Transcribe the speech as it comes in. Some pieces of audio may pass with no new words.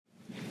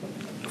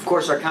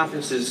course, our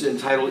conference is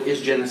entitled,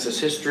 Is Genesis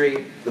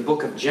History? The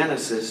book of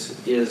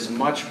Genesis is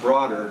much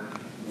broader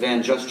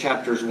than just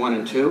chapters 1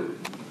 and 2,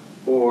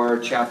 or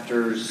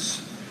chapters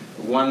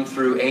 1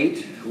 through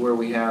 8, where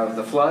we have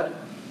the flood.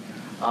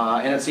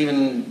 And it's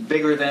even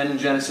bigger than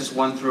Genesis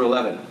 1 through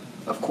 11.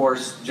 Of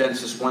course,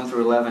 Genesis 1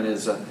 through 11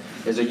 is a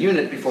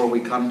unit before we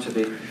come to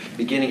the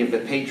beginning of the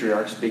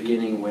patriarchs,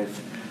 beginning with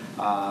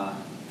Abram,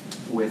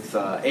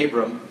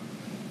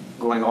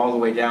 going all the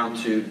way down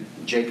to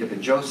Jacob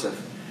and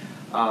Joseph.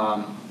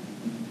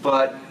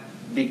 But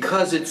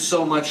because it's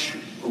so much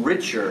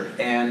richer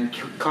and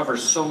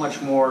covers so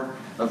much more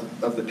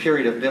of the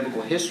period of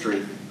biblical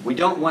history, we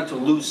don't want to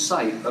lose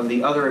sight of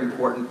the other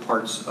important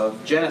parts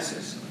of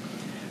Genesis.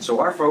 So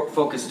our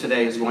focus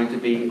today is going to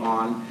be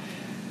on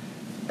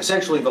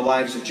essentially the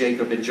lives of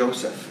Jacob and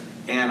Joseph.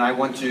 And I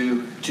want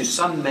to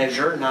some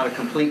measure, not a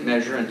complete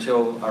measure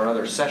until our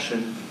other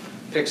session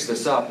picks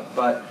this up,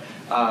 but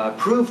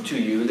prove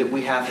to you that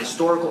we have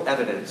historical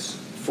evidence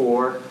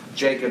for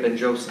Jacob and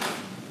Joseph.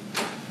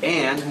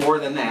 And more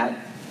than that,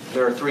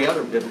 there are three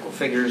other biblical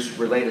figures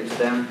related to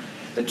them.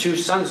 The two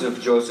sons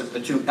of Joseph,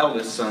 the two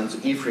eldest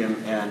sons,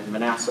 Ephraim and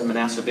Manasseh,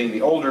 Manasseh being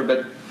the older,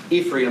 but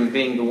Ephraim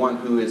being the one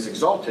who is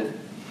exalted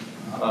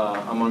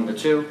among the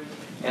two.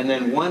 And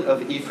then one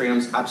of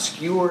Ephraim's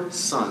obscure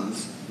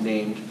sons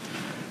named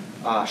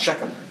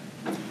Shechem.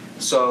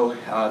 So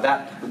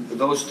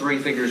those three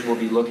figures we'll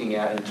be looking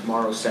at in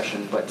tomorrow's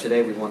session, but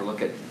today we want to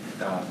look at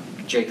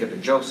Jacob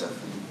and Joseph.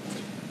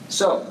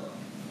 So,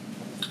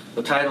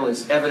 the title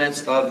is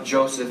Evidence of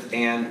Joseph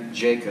and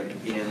Jacob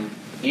in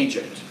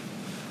Egypt.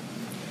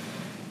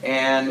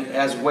 And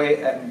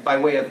by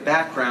way of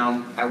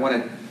background, I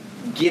want to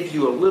give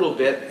you a little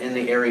bit in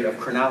the area of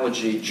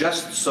chronology,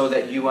 just so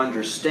that you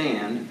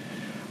understand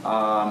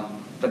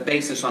the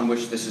basis on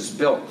which this is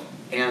built.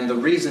 And the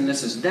reason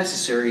this is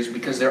necessary is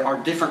because there are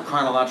different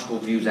chronological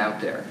views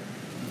out there.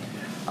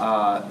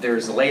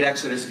 There's a late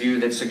Exodus view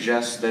that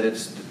suggests that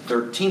it's the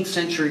 13th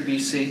century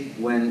BC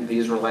when the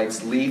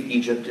Israelites leave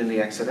Egypt in the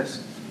Exodus.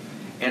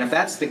 And if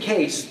that's the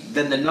case,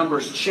 then the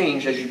numbers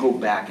change as you go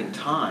back in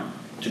time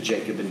to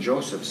Jacob and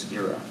Joseph's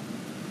era.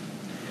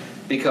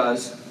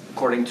 Because,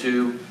 according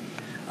to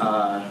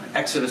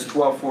Exodus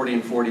 12, 40,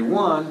 and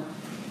 41,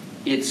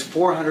 it's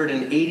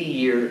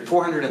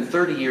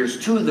 430 years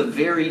to the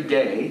very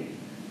day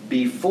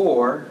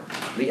before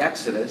the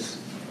Exodus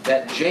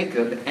that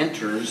Jacob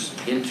enters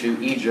into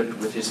Egypt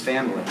with his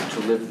family to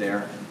live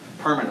there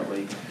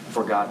permanently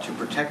for God to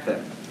protect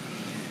them.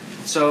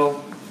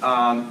 So,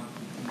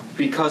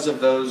 because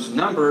of those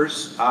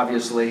numbers,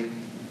 obviously,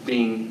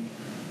 being,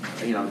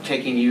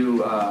 taking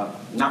you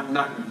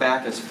not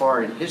back as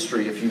far in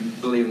history if you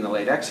believe in the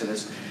late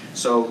Exodus.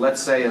 So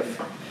let's say if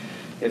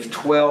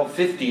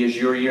 1250 is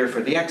your year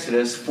for the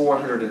Exodus,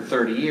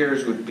 430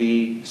 years would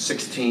be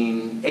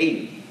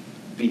 1680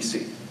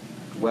 BC.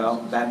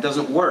 Well, that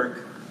doesn't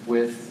work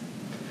with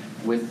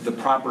the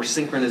proper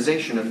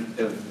synchronization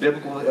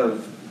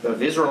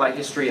of Israelite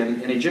history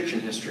and Egyptian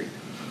history.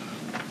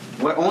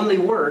 What only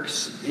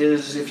works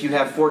is if you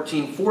have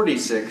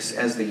 1446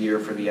 as the year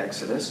for the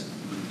Exodus,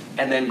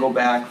 and then go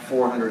back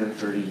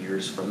 430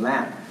 years from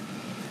that.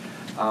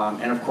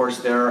 And of course,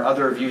 there are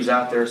other views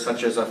out there,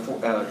 such as a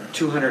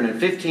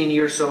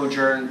 215-year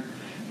sojourn,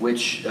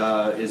 which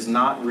is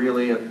not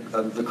really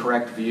the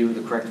correct view.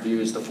 The correct view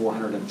is the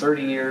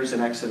 430 years in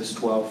Exodus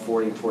 12,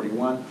 40, and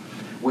 41,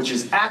 which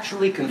is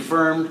actually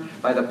confirmed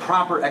by the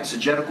proper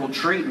exegetical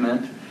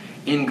treatment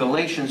in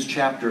Galatians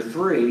chapter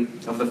 3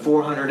 of the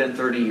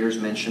 430 years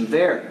mentioned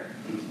there.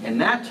 In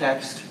that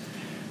text,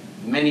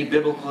 many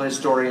biblical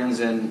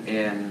historians and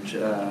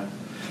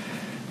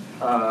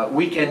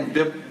weekend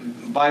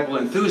Bible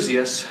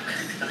enthusiasts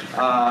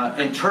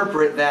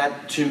interpret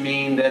that to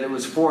mean that it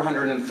was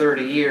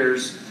 430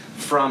 years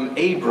from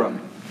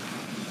Abram.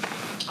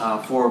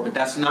 But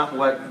that's not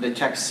what the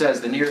text says.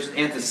 The nearest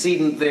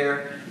antecedent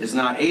there is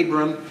not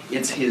Abram.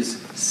 It's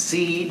his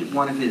seed,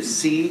 one of his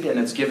seed, and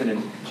it's given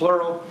in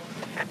plural.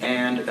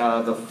 And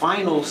the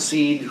final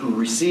seed who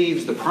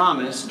receives the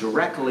promise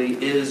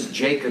directly is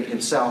Jacob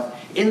himself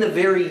in the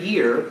very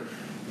year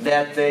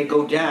that they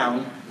go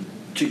down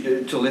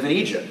to live in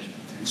Egypt.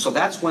 So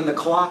that's when the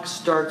clock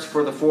starts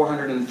for the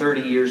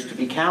 430 years to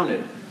be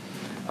counted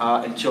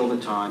until the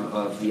time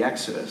of the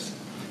Exodus.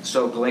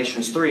 So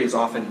Galatians 3 is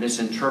often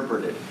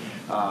misinterpreted,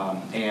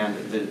 and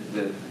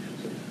the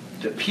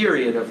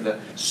period of the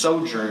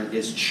sojourn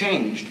is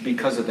changed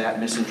because of that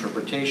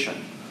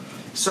misinterpretation.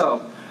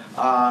 So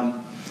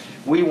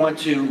we want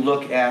to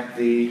look at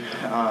the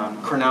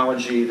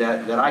chronology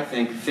that I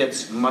think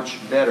fits much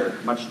better,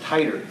 much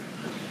tighter.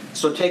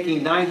 So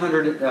taking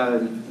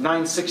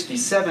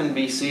 967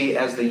 BC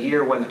as the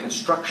year when the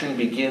construction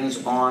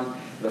begins on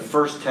the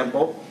first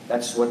temple,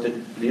 that's what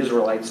the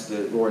Israelites,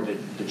 or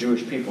the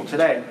Jewish people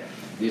today,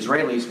 the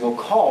Israelis, will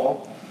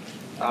call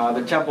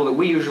the temple that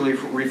we usually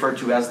refer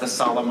to as the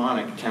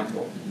Solomonic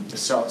temple.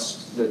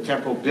 The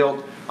temple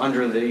built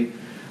under the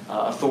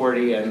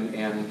authority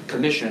and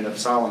commission of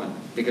Solomon,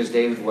 because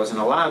David wasn't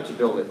allowed to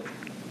build it.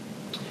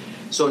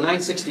 So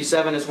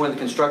 967 is when the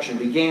construction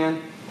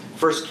began.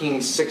 1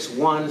 Kings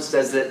 6:1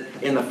 says that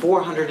in the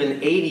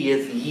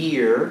 480th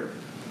year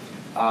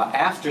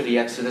after the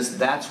Exodus,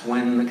 that's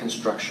when the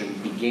construction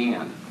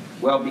began.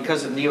 Well,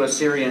 because of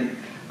Neo-Assyrian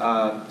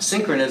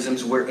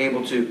synchronisms, we're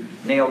able to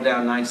nail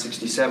down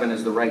 967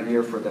 as the right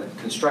year for the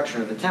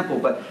construction of the temple.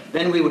 But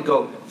then we would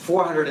go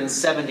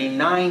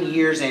 479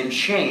 years and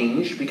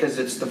change, because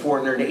it's the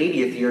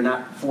 480th year,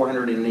 not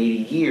 480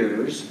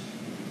 years.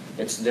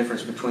 It's the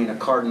difference between a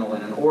cardinal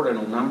and an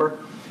ordinal number.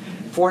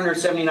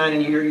 479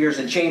 years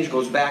and change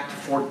goes back to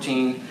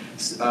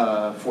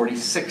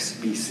 1446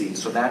 BC.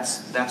 So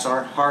that's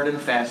our hard and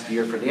fast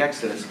year for the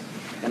Exodus.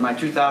 In my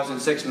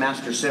 2006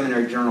 Master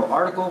Seminary Journal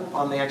article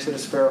on the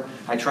Exodus Pharaoh,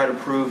 I try to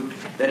prove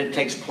that it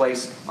takes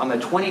place on the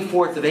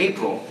 24th of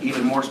April,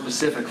 even more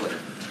specifically.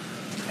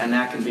 And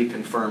that can be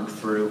confirmed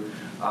through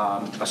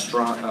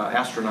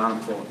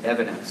astronomical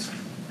evidence.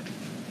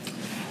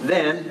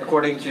 Then,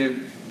 according to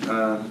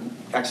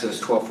Exodus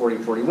 12, 40,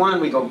 and 41,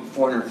 we go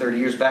 430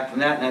 years back from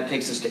that, and that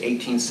takes us to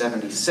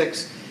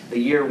 1876, the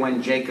year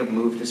when Jacob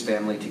moved his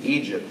family to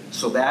Egypt.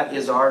 So that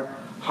is our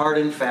hard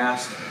and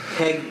fast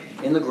peg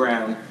in the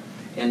ground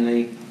in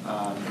the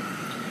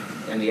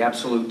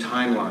absolute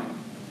timeline.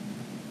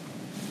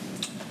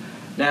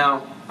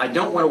 Now, I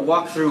don't want to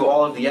walk through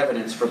all of the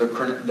evidence for the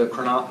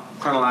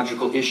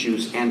chronological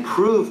issues and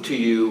prove to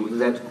you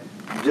that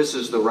this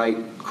is the right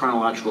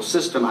chronological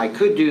system. I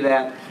could do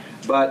that,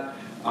 but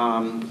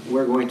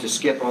we're going to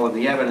skip all of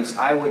the evidence.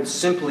 I would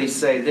simply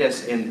say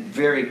this in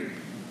very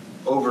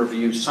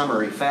overview,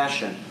 summary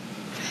fashion,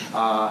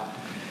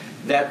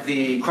 that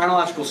the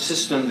chronological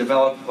system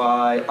developed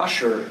by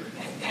Ussher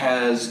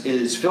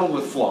is filled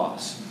with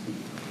flaws,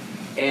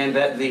 and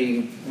that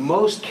the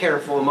most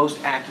careful, most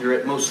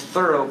accurate, most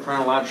thorough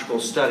chronological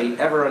study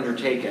ever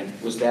undertaken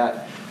was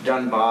that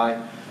done by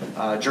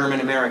a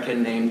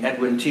German-American named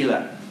Edwin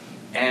Thiele.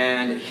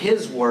 And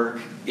his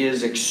work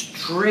is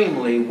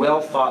extremely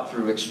well thought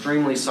through,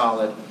 extremely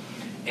solid,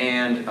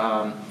 and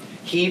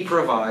he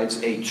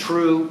provides a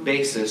true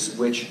basis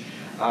which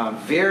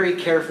very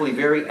carefully,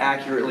 very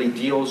accurately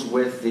deals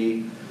with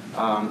the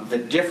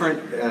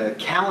different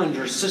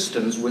calendar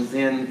systems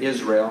within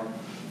Israel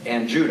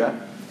and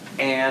Judah.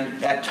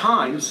 And at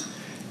times,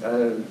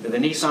 the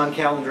Nisan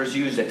calendar is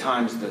used, at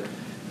times the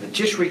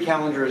Tishri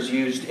calendar is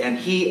used, and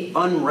he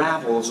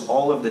unravels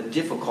all of the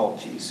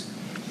difficulties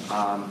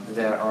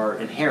that are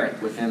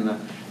inherent within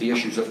the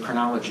issues of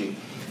chronology.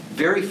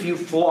 Very few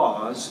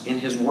flaws in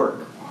his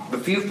work. The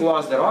few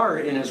flaws that are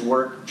in his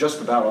work,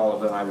 just about all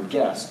of them I would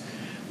guess,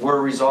 were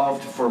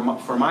resolved for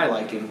my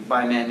liking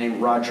by a man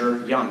named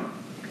Roger Young,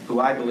 who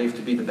I believe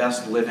to be the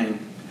best living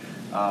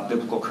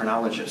biblical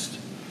chronologist.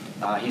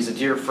 He's a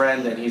dear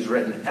friend, and he's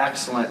written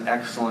excellent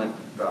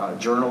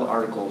journal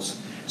articles.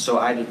 So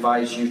I'd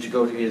advise you to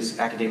go to his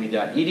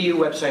academia.edu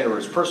website or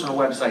his personal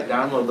website,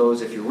 download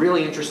those if you're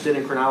really interested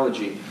in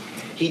chronology.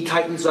 He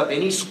tightens up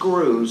any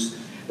screws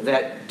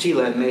that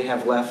Thiele may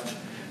have left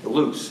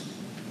loose.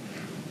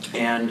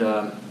 And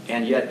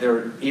yet,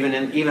 they're,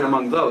 even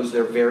among those,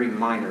 they're very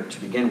minor to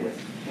begin with.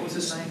 What was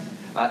his name?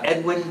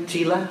 Edwin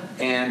Thiele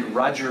and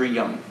Roger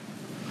Young.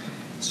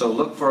 So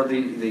look for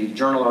the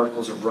journal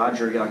articles of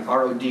Roger Young,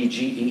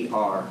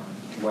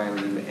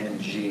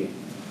 R-O-D-G-E-R-Y-O-U-N-G.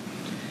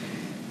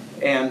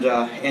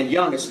 And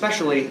Young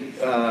especially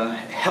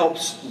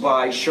helps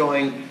by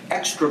showing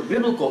extra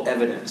biblical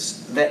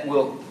evidence that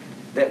will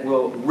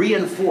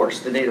reinforce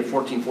the date of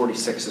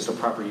 1446 as the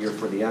proper year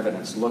for the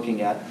evidence,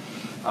 looking at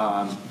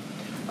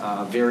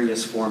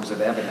various forms of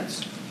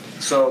evidence.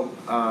 So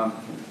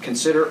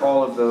consider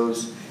all of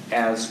those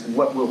as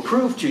what will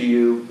prove to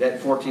you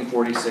that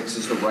 1446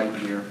 is the right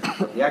year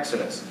for the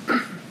Exodus.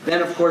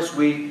 Then, of course,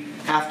 we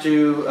have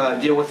to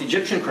deal with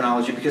Egyptian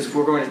chronology, because if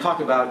we're going to talk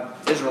about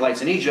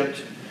Israelites in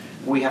Egypt,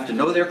 we have to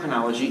know their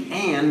chronology,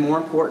 and more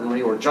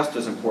importantly, or just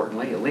as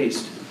importantly at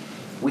least,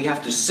 we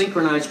have to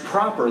synchronize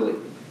properly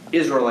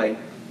Israelite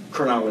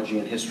chronology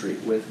and history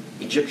with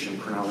Egyptian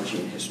chronology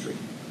and history.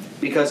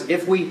 Because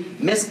if we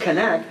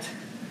misconnect,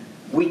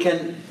 we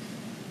can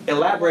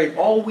elaborate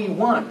all we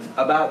want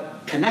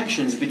about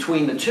connections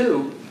between the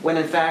two, when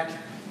in fact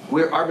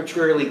we're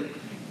arbitrarily,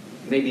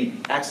 maybe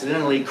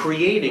accidentally,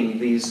 creating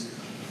these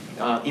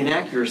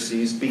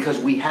inaccuracies because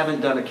we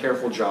haven't done a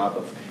careful job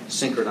of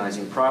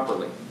synchronizing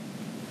properly.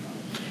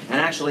 And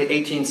actually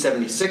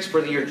 1876 for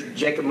the year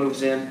Jacob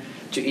moves in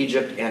to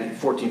Egypt, and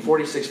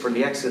 1446 for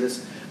the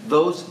Exodus,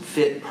 those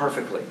fit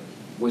perfectly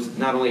with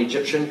not only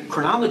Egyptian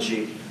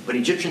chronology, but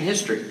Egyptian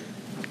history.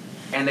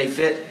 And they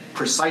fit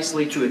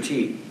precisely to a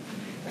T.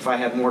 If I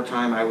had more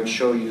time, I would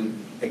show you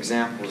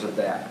examples of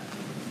that.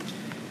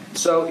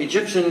 So the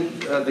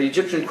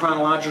Egyptian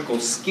chronological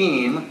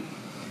scheme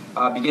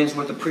begins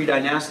with the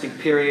pre-dynastic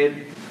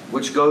period,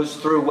 which goes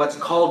through what's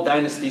called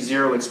Dynasty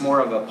Zero. It's more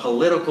of a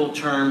political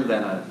term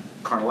than a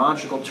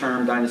chronological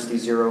term, Dynasty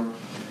Zero.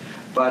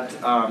 But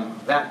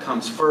that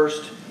comes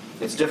first.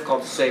 It's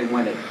difficult to say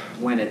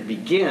when it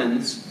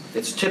begins.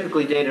 It's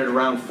typically dated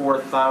around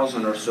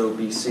 4000 or so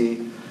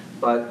BC,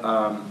 but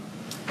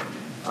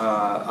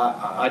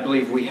I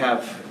believe we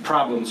have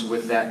problems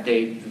with that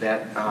date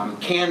that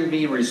can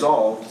be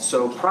resolved.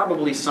 So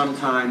probably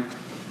sometime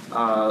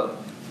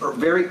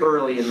very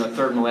early in the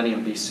 3rd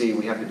millennium BC,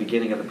 we have the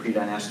beginning of the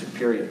pre-dynastic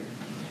period.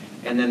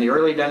 And then the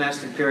early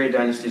dynastic period,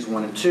 dynasties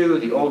 1 and 2,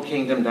 the Old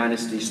Kingdom,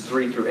 dynasties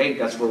 3 through 8,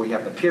 that's where we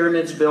have the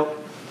pyramids built.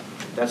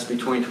 That's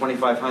between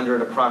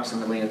 2500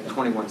 approximately and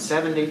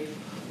 2170.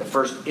 The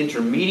first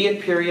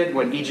intermediate period,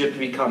 when Egypt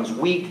becomes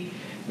weak,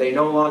 they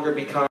no longer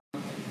become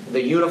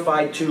the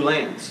unified two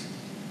lands.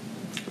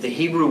 The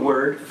Hebrew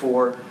word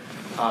for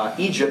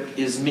Egypt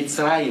is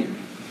Mitzrayim,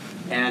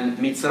 and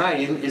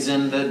Mitzrayim is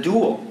in the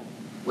dual,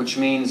 which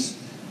means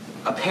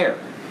a pair.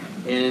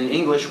 In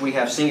English we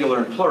have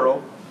singular and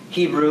plural.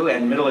 Hebrew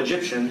and Middle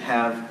Egyptian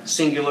have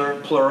singular,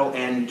 plural,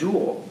 and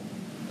dual.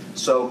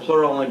 So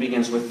plural only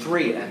begins with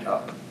 3 and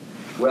up.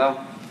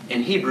 Well,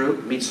 in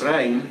Hebrew,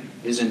 Mitzrayim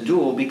is in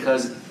dual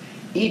because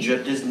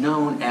Egypt is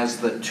known as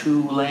the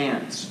two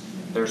lands.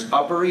 There's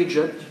Upper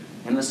Egypt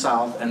in the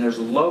south, and there's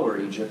Lower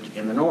Egypt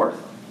in the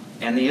north.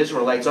 And the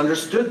Israelites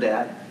understood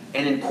that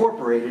and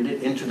incorporated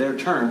it into their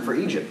term for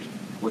Egypt,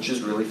 which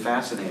is really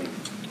fascinating.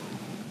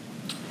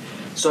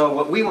 So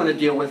what we want to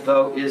deal with,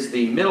 though, is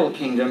the Middle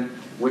Kingdom,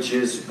 which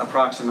is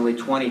approximately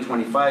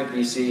 2025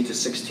 BC to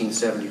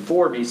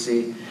 1674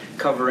 BC,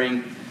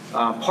 covering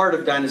part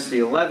of Dynasty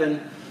 11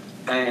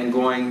 and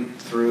going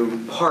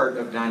through part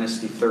of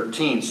Dynasty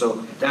 13.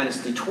 So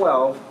Dynasty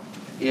 12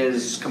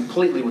 is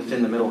completely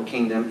within the Middle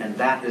Kingdom, and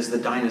that is the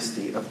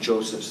dynasty of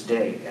Joseph's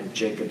day and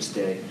Jacob's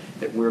day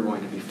that we're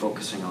going to be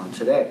focusing on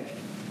today.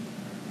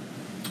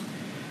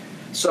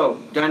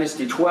 So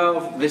Dynasty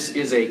 12, this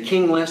is a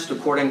king list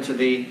according to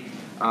the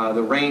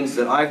reigns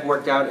that I've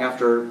worked out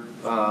after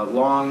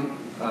long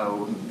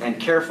and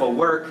careful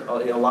work,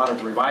 a lot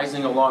of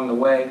revising along the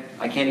way.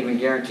 I can't even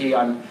guarantee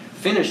I'm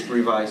finished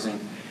revising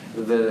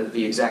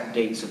the exact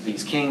dates of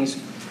these kings,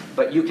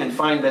 but you can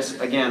find this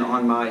again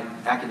on my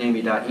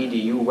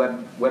academy.edu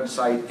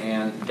website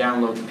and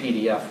download the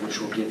PDF, which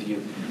will give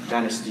you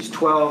dynasties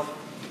 12,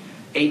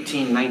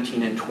 18,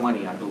 19, and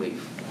 20, I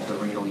believe, the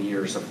regnal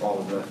years of all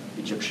of the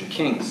Egyptian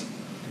kings.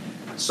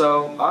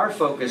 So our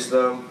focus,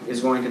 though,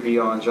 is going to be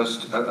on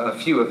just a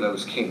few of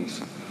those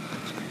kings.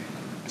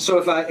 So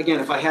if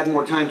I had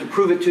more time to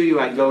prove it to you,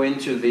 I'd go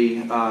into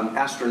the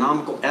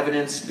astronomical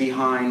evidence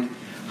behind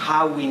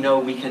how we know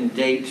we can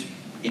date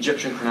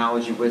Egyptian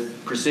chronology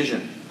with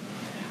precision.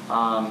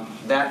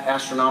 That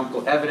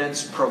astronomical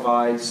evidence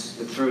provides,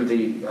 through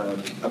the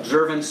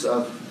observance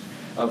of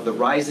the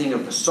rising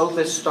of the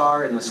Sothis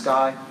star in the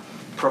sky,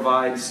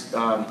 provides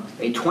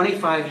a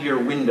 25-year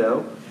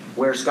window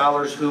where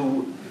scholars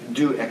who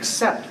do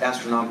accept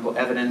astronomical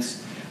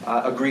evidence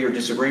agree or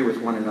disagree with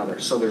one another.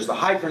 So there's the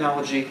high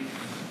chronology,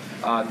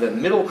 the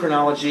middle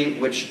chronology,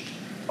 which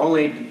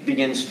only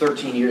begins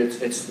 13 years.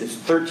 It's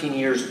 13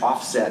 years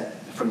offset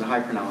from the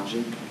high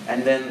chronology,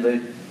 and then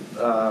the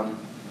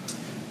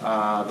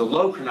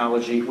low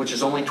chronology, which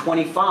is only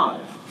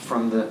 25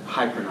 from the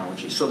high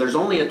chronology. So there's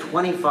only a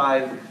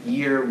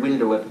 25-year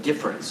window of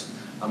difference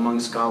among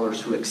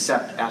scholars who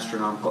accept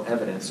astronomical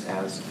evidence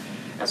as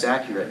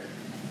accurate.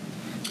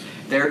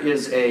 There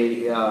is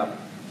a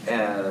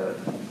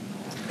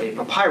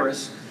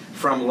papyrus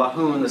from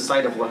Lahoun, the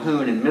site of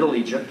Lahoun in Middle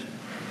Egypt.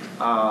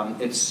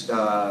 It's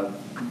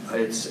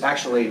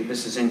actually,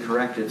 this is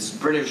incorrect, it's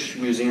British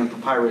Museum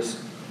Papyrus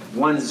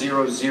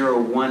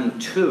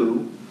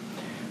 10012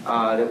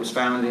 that was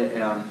found in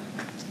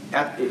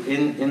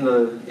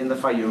the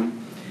Fayum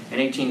in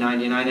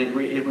 1899.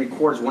 It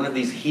records one of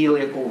these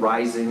heliacal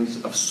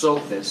risings of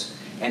Sothis,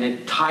 and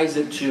it ties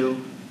it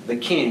to the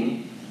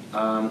king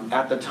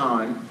at the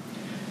time,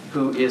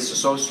 who is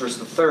Sesostris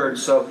III.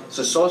 So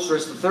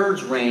Sesostris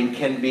III's reign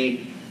can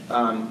be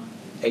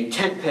a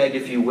tent peg,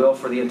 if you will,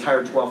 for the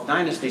entire 12th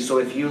dynasty. So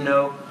if you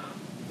know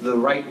the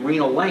right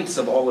regnal lengths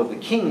of all of the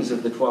kings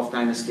of the 12th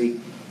dynasty,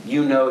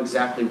 you know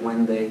exactly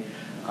when they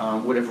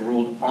would have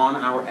ruled on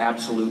our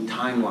absolute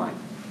timeline.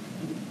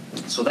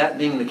 So that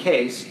being the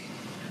case,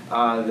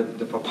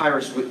 the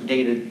papyrus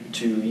dated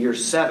to year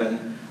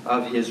 7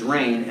 of his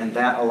reign, and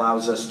that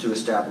allows us to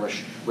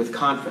establish with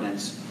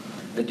confidence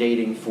the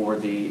dating for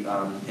the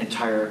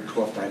entire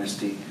 12th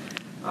dynasty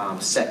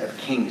set of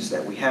kings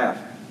that we have.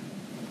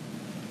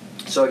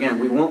 So again,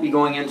 we won't be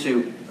going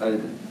into a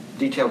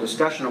detailed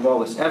discussion of all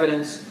this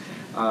evidence.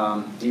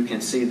 You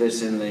can see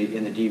this in the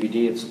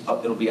DVD.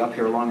 It'll be up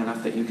here long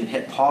enough that you can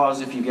hit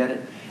pause if you get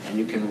it, and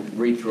you can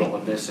read through all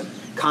of this and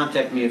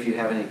contact me if you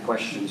have any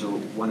questions or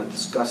want to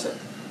discuss it.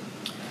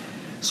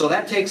 So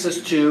that takes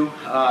us to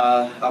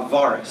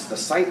Avaris, the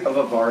site of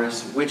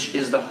Avaris, which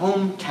is the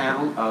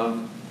hometown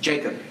of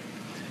Jacob.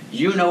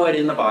 You know it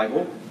in the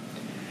Bible,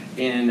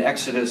 in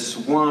Exodus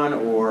 1,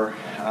 or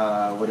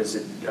what is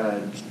it?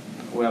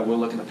 Well, we'll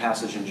look at the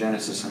passage in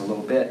Genesis in a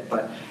little bit,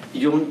 but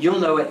you'll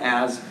know it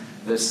as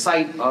the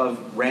site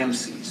of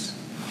Ramses.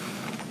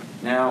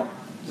 Now,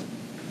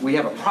 we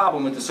have a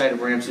problem with the site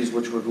of Ramses,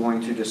 which we're going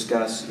to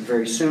discuss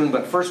very soon,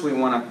 but first we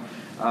want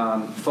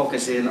to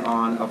focus in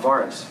on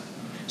Avaris.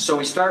 So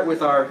we start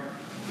with our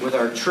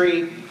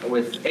tree,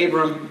 with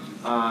Abram,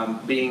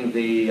 being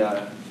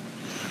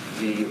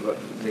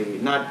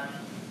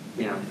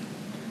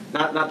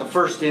not the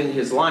first in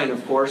his line,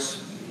 of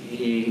course.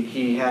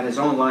 He had his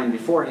own line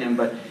before him,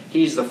 but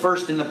he's the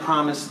first in the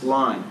promised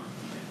line,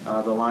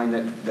 the line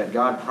that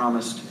God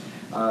promised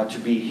to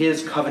be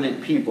his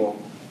covenant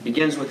people.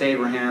 Begins with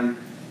Abraham,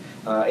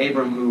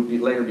 Abram, who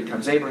later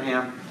becomes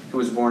Abraham, who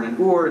was born in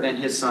Ur, then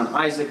his son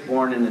Isaac,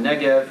 born in the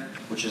Negev,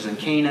 which is in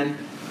Canaan,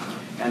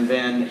 and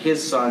then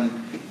his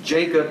son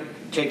Jacob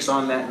takes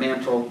on that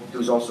mantle,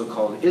 who's also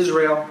called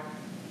Israel,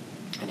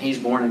 and he's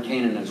born in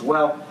Canaan as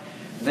well.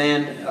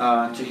 Then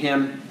to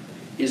him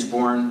is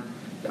born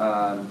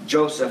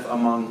Joseph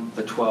among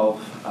the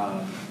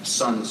 12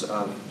 sons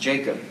of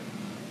Jacob.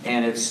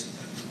 And it's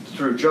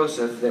through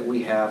Joseph that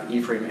we have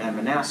Ephraim and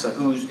Manasseh,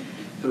 whose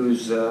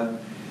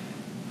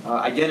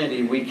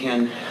identity we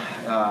can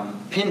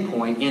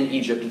pinpoint in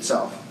Egypt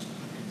itself.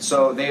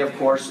 So they, of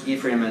course,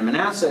 Ephraim and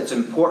Manasseh, it's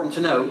important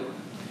to note,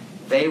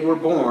 they were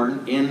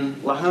born in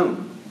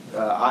Lahun.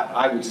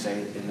 I would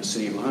say in the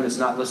city of Lahun. It's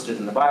not listed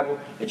in the Bible.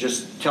 It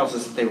just tells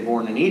us that they were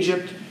born in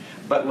Egypt.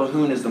 But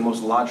Lahun is the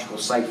most logical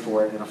site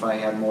for it, and if I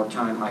had more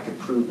time, I could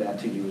prove that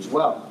to you as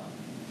well.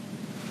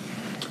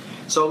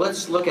 So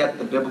let's look at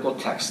the biblical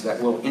text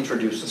that will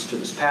introduce us to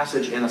this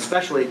passage, and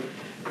especially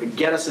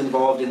get us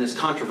involved in this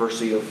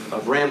controversy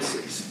of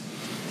Ramses.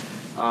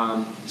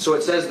 So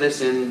it says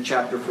this in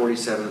chapter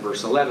 47,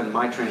 verse 11,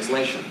 my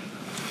translation.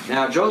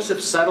 Now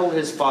Joseph settled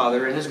his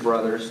father and his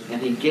brothers,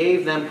 and he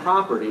gave them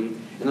property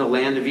in the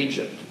land of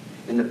Egypt,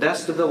 in the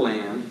best of the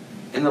land,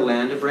 in the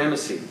land of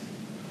Ramesses,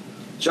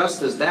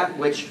 just as that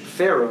which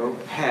Pharaoh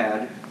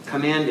had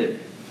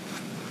commanded.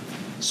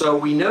 So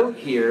we note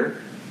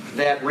here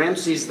that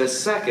Ramses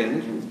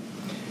II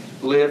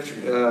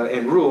lived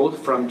and ruled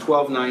from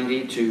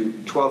 1290 to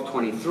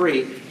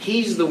 1223.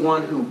 He's the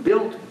one who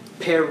built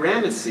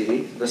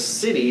Per-Ramesses, the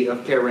city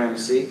of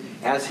Per-Ramesses,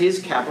 as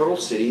his capital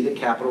city, the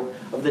capital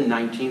of the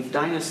 19th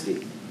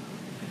dynasty.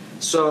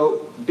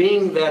 So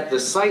being that the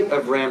site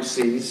of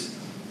Ramses,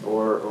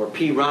 or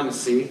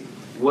P-Ramesses,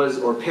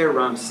 or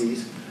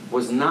Per-Ramesses,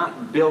 was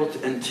not built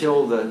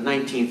until the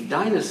 19th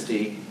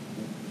dynasty,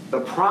 the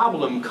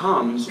problem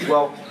comes,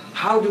 well,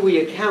 how do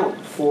we account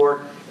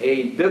for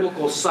a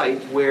biblical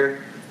site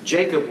where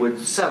Jacob would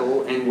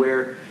settle and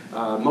where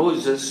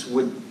Moses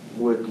would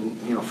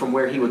from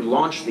where he would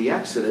launch the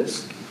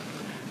Exodus?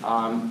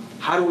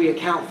 How do we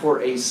account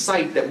for a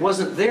site that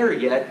wasn't there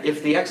yet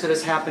if the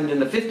Exodus happened in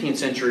the 15th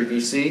century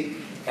BC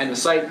and the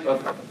site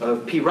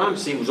of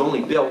P-Ramesses was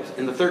only built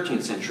in the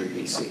 13th century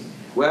BC?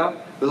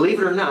 Well, believe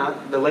it or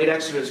not, the late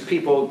Exodus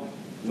people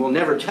will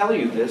never tell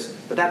you this,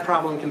 but that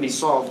problem can be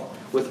solved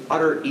with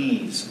utter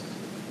ease.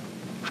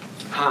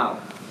 How?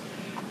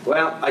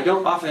 Well, I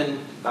don't often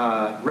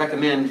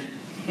recommend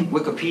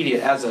Wikipedia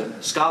as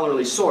a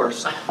scholarly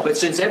source, but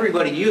since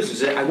everybody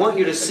uses it, I want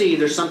you to see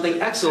there's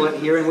something excellent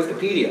here in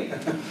Wikipedia.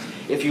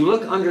 If you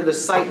look under the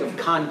site of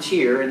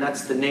Contir, and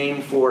that's the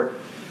name for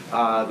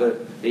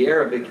the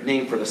Arabic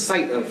name for the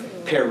site of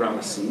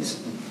Per-Ramesses,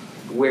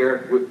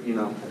 where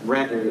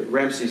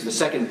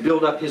Ramses II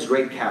built up his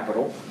great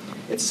capital,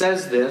 it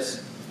says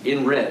this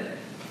in red.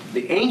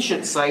 The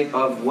ancient site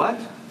of what?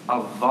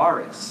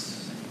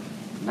 Avaris.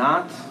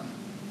 Not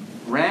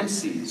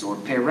Ramses or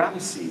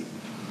Per-Ramesses.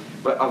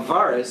 But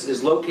Avaris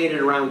is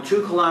located around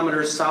 2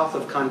 kilometers south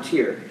of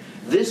Contir.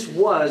 This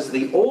was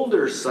the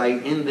older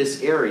site in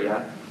this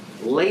area.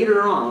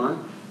 Later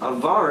on,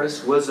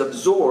 Avaris was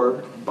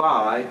absorbed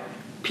by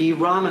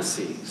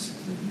P-Ramesses.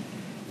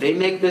 They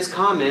make this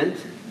comment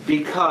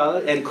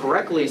because, and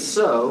correctly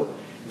so,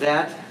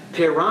 that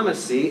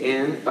Per-Ramesses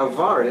and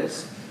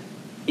Avaris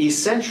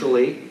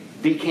essentially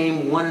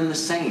became one and the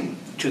same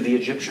to the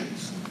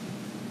Egyptians.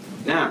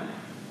 Now,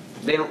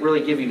 they don't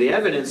really give you the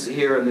evidence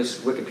here on this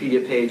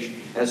Wikipedia page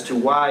as to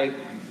why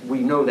we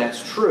know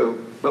that's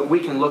true, but we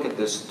can look at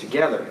this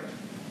together.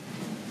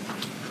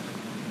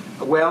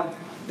 Well,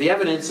 the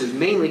evidence is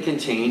mainly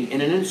contained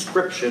in an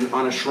inscription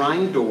on a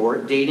shrine door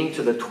dating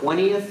to the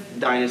 20th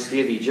dynasty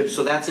of Egypt,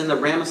 so that's in the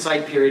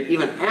Ramesside period,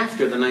 even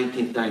after the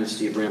 19th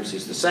dynasty of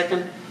Ramses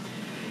II.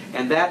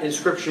 And that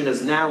inscription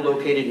is now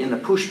located in the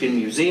Pushkin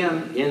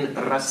Museum in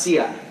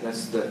Russia.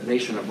 That's the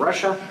nation of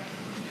Russia.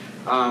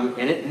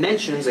 And it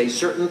mentions a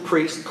certain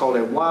priest called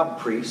a Wab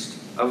priest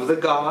of the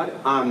god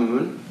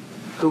Amun,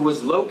 who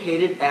was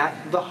located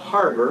at the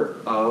harbor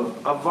of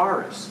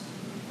Avaris.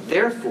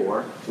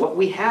 Therefore, what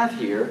we have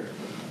here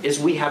is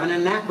we have an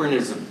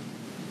anachronism.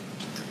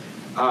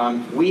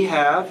 We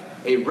have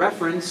a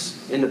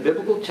reference in the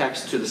biblical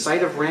text to the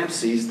site of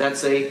Ramses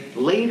that's a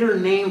later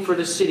name for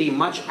the city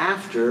much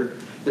after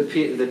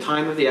the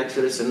time of the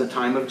Exodus and the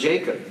time of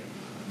Jacob.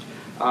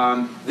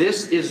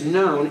 This is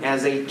known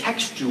as a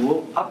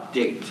textual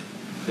update.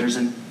 There's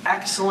an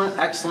excellent,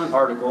 excellent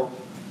article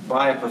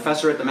by a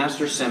professor at the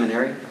Master's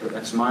Seminary.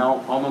 That's my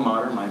alma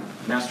mater. My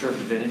Master of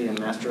Divinity and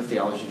Master of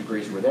Theology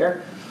degrees were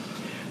there.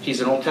 He's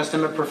an Old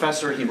Testament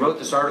professor. He wrote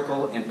this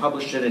article and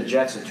published it in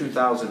Jets in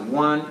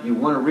 2001. You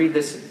want to read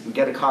this and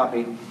get a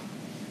copy.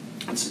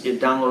 It's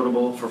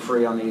downloadable for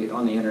free on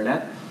the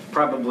internet.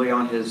 probably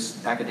on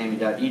his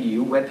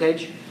academia.edu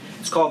webpage.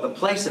 It's called The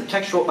Place of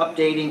Textual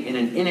Updating in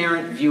an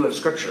Inerrant View of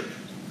Scripture.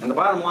 And the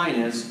bottom line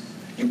is,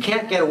 you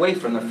can't get away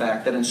from the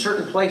fact that in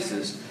certain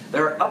places,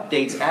 there are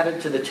updates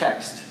added to the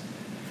text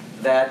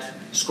that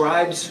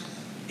scribes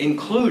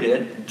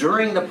included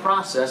during the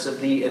process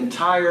of the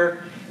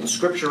entire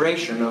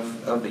inscripturation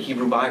of the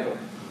Hebrew Bible.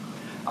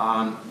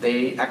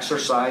 They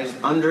exercised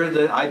under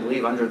the, I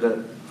believe, under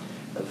the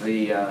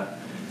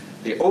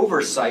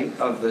oversight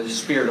of the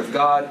Spirit of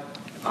God,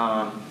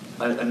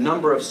 a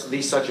number of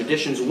these such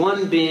additions,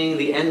 one being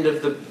the end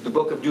of the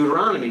book of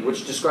Deuteronomy,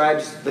 which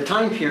describes the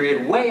time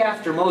period way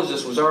after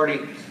Moses was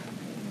already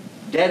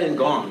dead and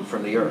gone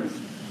from the earth.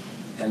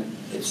 And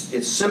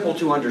it's simple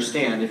to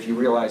understand if you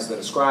realize that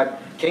a scribe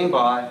came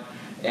by,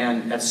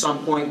 and at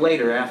some point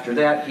later after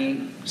that,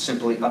 he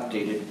simply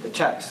updated the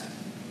text.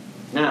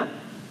 Now,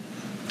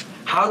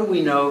 how do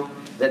we know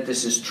that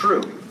this is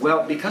true?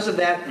 Well, because of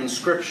that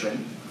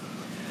inscription,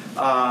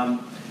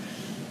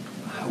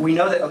 we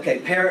know that, okay,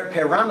 Per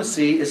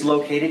Ramesses is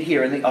located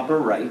here in the upper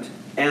right,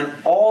 and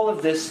all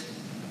of this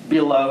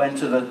below and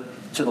to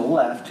the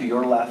left, to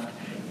your left,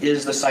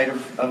 is the site of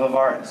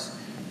Avaris.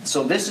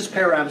 So this is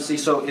Per Ramesses.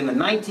 So in the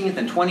 19th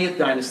and 20th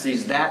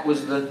dynasties, that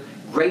was the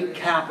great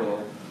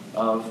capital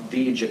of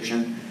the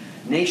Egyptian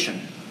nation.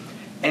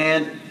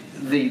 And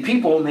the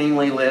people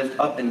mainly lived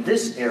up in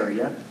this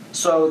area.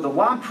 So the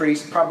Wa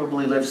priest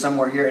probably lived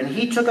somewhere here, and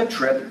he took a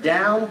trip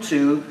down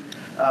to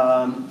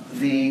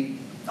the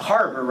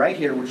harbor right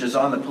here, which is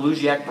on the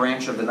Pelusiac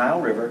branch of the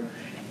Nile River,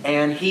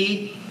 and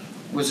he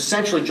was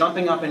essentially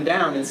jumping up and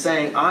down and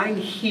saying, I'm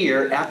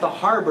here at the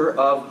harbor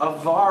of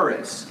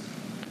Avaris.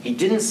 He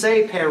didn't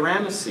say Per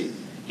Ramesses.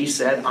 He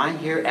said, I'm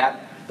here at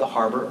the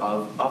harbor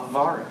of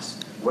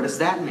Avaris. What does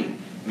that mean?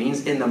 It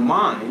means in the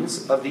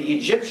minds of the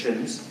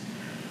Egyptians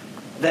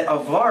that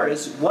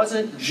Avaris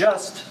wasn't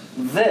just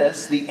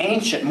this, the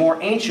ancient,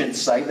 more ancient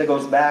site that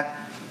goes back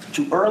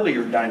to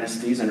earlier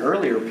dynasties and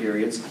earlier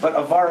periods, but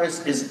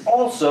Avaris is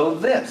also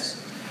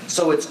this.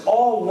 So it's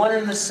all one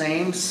and the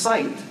same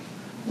site,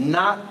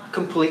 not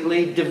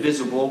completely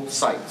divisible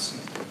sites.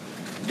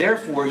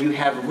 Therefore, you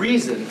have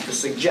reason to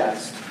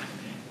suggest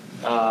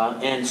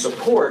and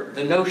support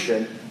the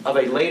notion of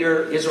a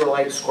later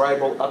Israelite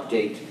scribal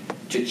update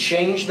to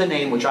change the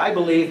name, which I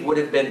believe would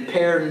have been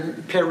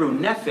Peru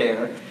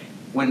Nefer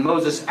when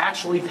Moses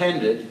actually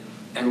penned it,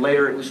 and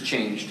later it was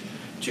changed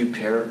to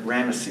Per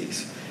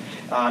Ramesses.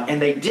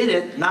 And they did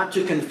it not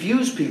to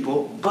confuse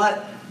people,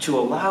 but to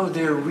allow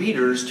their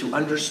readers to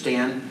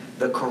understand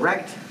the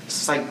correct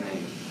site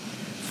name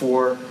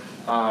for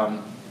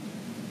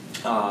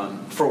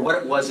what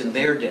it was in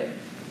their day.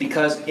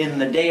 Because in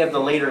the day of the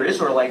later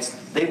Israelites,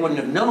 they wouldn't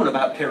have known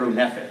about Peru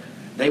Nefer.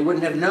 They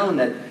wouldn't have known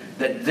that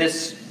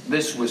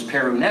this was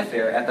Peru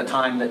Nefer at the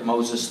time that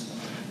Moses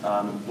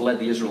led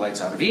the Israelites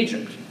out of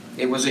Egypt.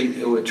 It was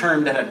a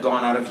term that had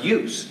gone out of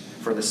use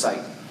for the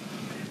site.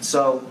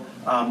 So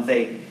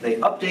they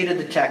updated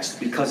the text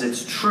because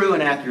it's true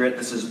and accurate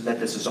that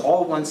this is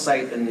all one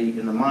site in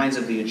the minds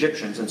of the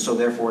Egyptians, and so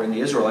therefore in the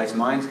Israelites'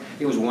 minds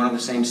it was one and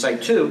the same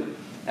site too,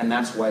 and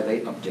that's why they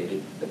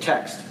updated the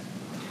text.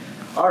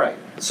 All right,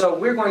 so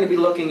we're going to be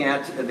looking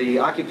at the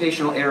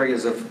occupational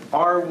areas of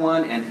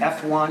R1 and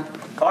F1.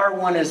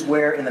 R1 is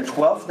where in the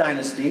 12th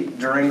dynasty,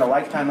 during the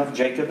lifetime of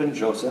Jacob and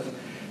Joseph,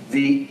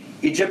 the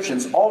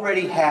Egyptians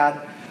already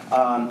had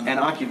an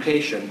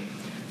occupation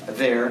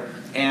there.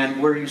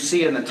 And where you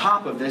see in the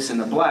top of this in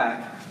the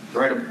black,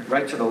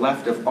 right to the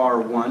left of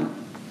R1,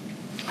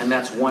 and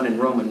that's 1 in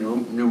Roman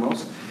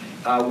numerals,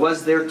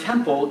 was their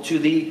temple to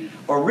the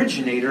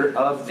originator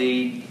of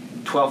the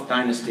 12th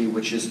dynasty,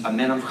 which is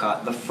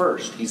Amenemhat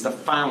I. He's the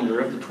founder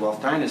of the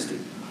 12th dynasty.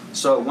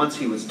 So once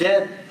he was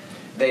dead,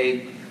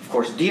 they, of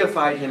course,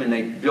 deified him, and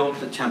they built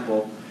the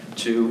temple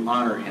to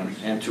honor him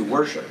and to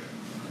worship.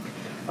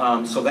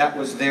 So that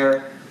was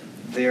their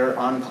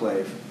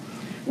enclave.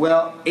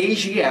 Well,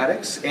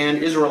 Asiatics, and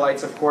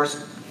Israelites, of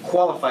course,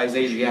 qualify as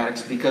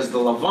Asiatics because the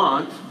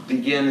Levant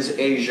begins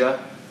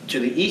Asia to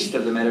the east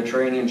of the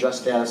Mediterranean,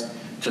 just as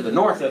to the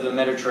north of the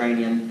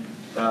Mediterranean,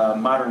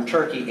 modern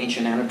Turkey,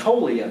 ancient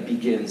Anatolia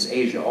begins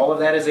Asia. All of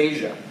that is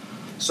Asia.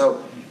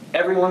 So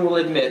everyone will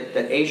admit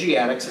that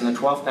Asiatics in the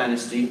 12th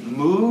dynasty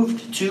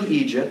moved to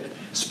Egypt,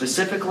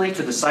 specifically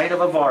to the site of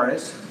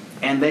Avaris,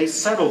 and they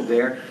settled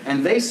there,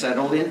 and they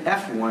settled in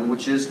F1,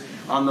 which is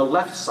on the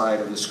left side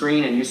of the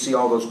screen, and you see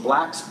all those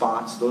black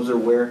spots. Those are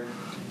where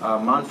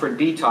Manfred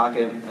Bietak,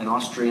 an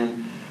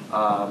Austrian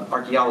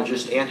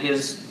archaeologist, and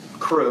his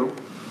crew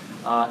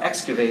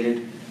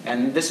excavated,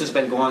 and this has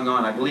been going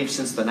on, I believe,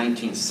 since the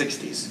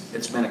 1960s.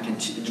 It's been a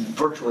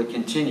virtually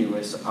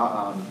continuous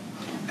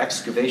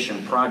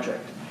excavation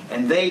project.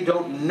 And they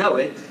don't know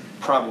it,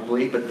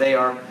 probably, but they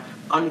are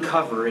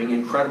uncovering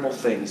incredible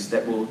things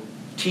that will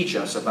teach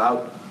us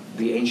about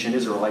the ancient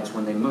Israelites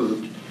when they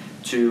moved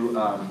to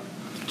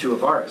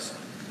Avaris.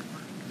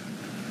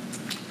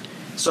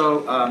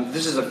 So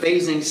this is a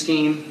phasing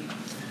scheme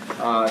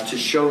to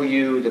show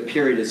you the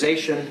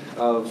periodization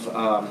of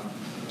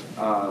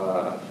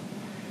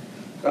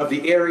of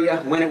the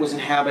area, when it was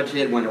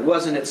inhabited, when it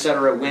wasn't,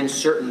 etc., when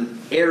certain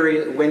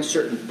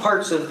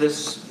parts of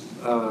this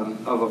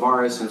of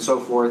Avaris and so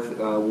forth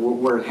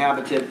were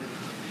inhabited.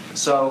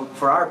 So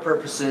for our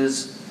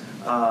purposes,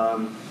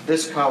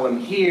 this column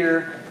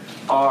here,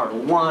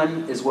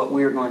 R1, is what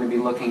we're going to be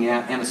looking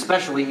at, and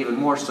especially even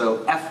more so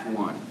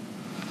F1.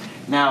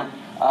 Now,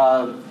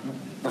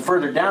 the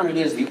further down it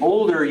is, the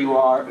older you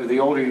are, the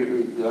older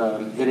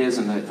it is,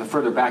 and the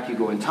further back you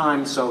go in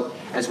time. So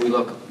as we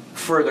look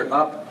further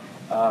up,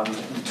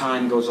 the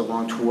time goes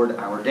along toward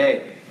our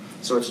day.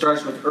 So it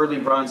starts with early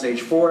Bronze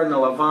Age 4 in the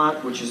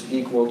Levant, which is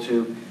equal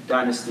to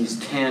dynasties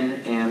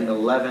 10 and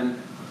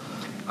 11,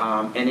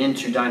 and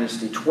into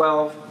dynasty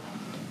 12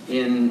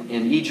 in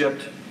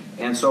Egypt,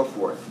 and so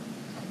forth.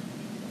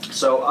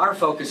 So our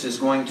focus is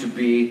going to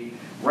be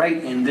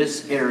right in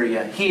this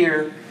area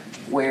here,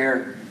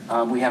 where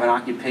we have an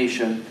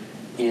occupation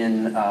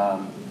in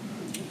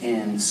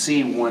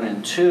C1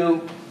 and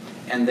 2,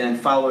 and then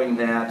following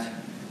that,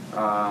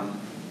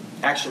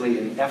 actually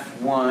in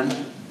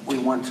F1, we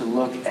want to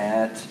look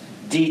at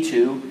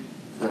D2,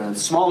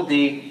 small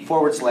d /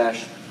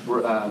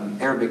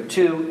 Arabic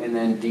 2, and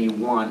then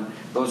D1.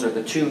 Those are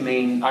the two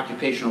main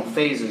occupational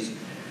phases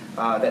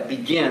that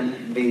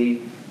begin the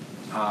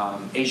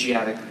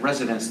Asiatic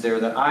residence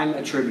there that I'm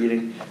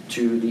attributing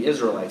to the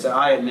Israelites.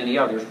 I and many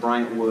others,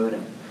 Bryant Wood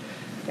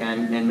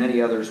and many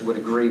others would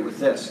agree with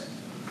this.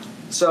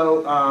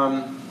 So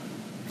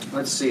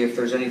let's see if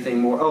there's anything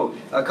more. Oh,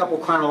 a couple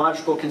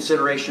chronological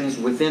considerations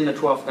within the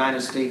 12th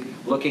dynasty,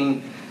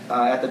 looking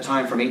at the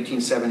time from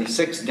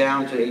 1876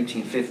 down to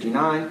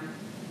 1859.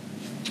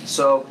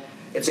 So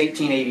it's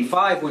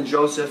 1885 when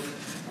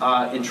Joseph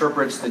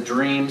interprets the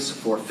dreams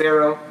for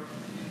Pharaoh.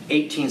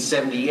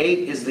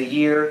 1878 is the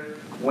year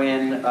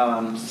when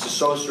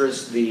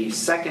Sesostris II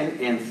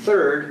and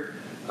III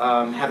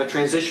have a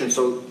transition.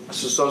 So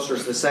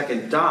Sesostris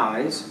II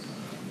dies,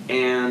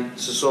 and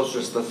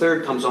Sesostris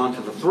III comes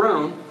onto the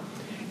throne,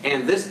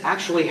 and this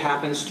actually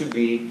happens to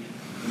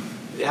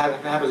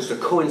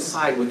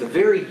coincide with the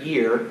very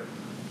year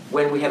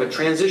when we have a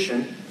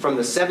transition from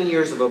the 7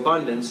 years of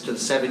abundance to the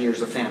 7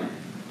 years of famine.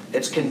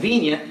 It's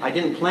convenient. I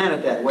didn't plan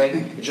it that way.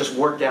 It just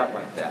worked out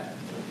like that.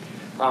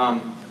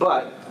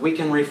 But we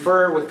can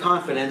refer with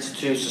confidence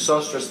to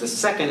Sesostris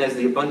II as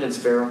the abundance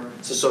pharaoh,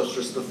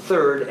 Sesostris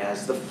III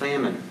as the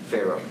famine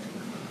pharaoh.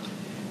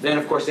 Then,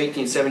 of course,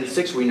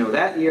 1876, we know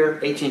that year.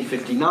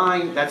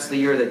 1859, that's the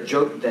year that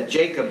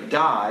Jacob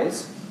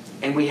dies.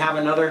 And we have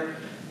another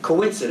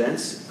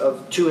coincidence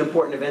of two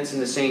important events in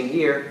the same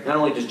year. Not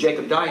only does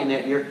Jacob die in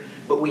that year,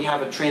 but we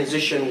have a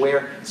transition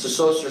where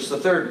Sesostris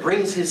III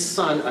brings his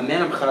son,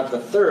 Amenemhat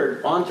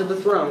III, onto the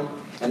throne,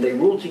 and they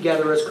rule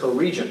together as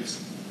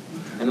co-regents.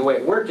 And the way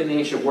it worked in the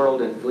ancient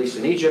world, and at least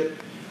in Egypt,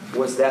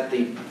 was that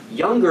the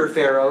younger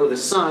pharaoh, the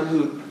son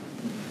who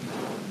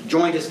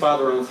joined his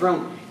father on the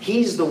throne,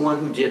 he's the one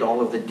who did all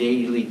of the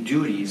daily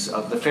duties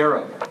of the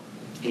pharaoh.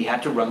 He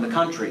had to run the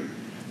country.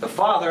 The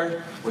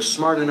father was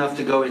smart enough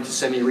to go into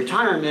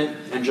semi-retirement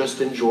and just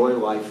enjoy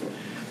life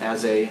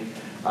as a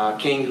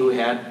king who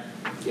had,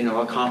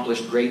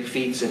 accomplished great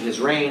feats in his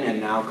reign and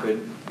now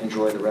could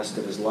enjoy the rest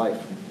of his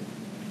life.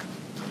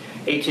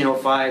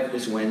 1805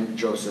 is when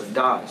Joseph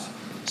dies.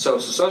 So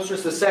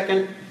Sesostris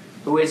II,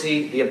 who is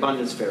he? The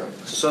abundance pharaoh.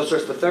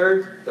 Sesostris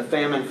III, the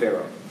famine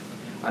pharaoh.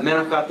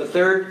 Amenemhat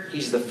III,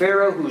 he's the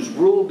pharaoh whose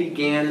rule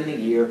began in the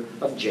year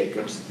of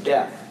Jacob's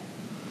death.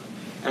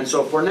 And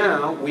so for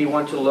now, we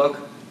want to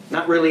look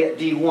not really at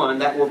D1,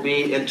 that will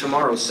be in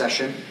tomorrow's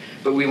session,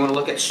 but we want to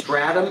look at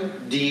stratum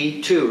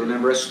D2.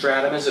 Remember, a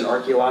stratum is an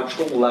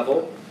archaeological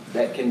level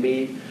that can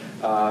be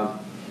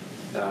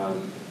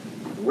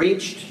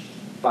reached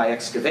by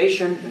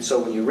excavation. And so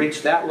when you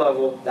reach that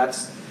level,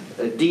 that's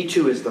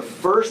D2 is the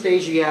first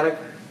Asiatic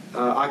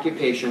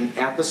occupation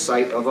at the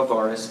site of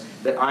Avaris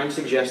that I'm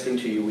suggesting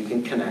to you we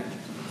can connect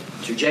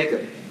to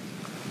Jacob.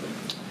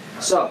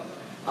 So,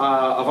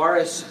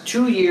 Avaris,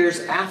 2 years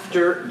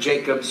after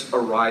Jacob's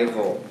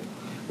arrival.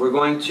 We're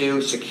going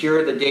to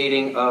secure the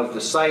dating of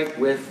the site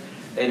with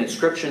an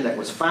inscription that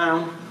was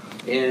found,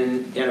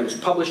 and it was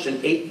published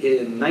in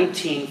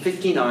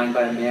 1959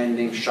 by a man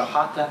named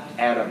Shahata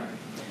Adam.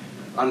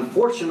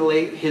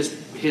 Unfortunately,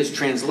 his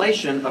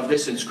translation of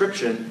this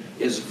inscription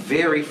is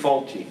very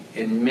faulty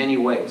in many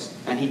ways,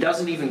 and he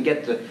doesn't even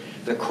get the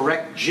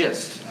correct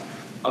gist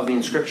of the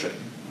inscription.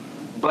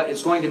 But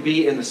it's going to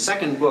be in the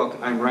second book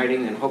I'm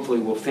writing, and hopefully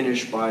we'll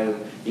finish by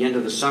the end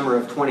of the summer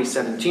of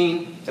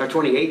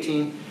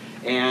 2018,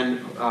 and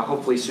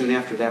hopefully soon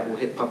after that we'll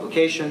hit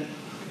publication.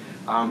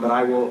 But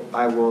I will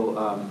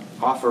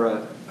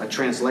offer a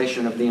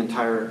translation of the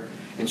entire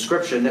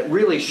inscription that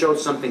really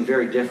shows something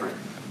very different.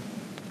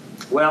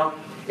 Well,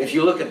 if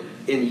you look at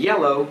in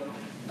yellow,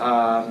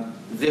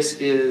 this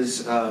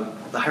is the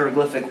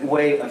hieroglyphic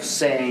way of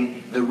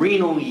saying the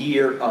renal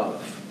year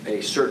of a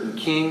certain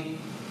king.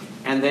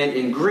 And then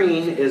in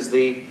green is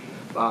the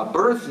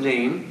birth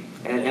name,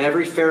 and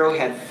every pharaoh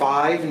had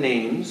 5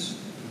 names,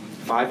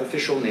 5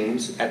 official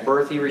names. At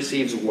birth he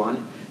receives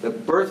 1. The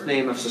birth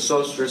name of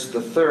Sesostris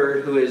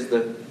III, who is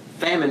the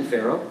famine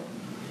pharaoh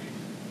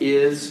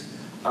is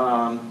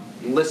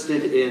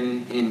listed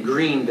in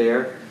green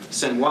there,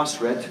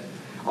 Senwosret,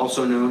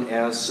 also known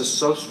as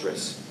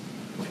Sesostris.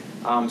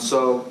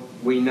 So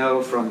we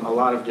know from a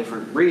lot of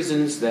different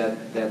reasons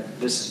that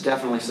this is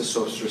definitely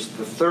Sesostris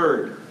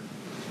III.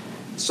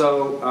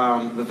 So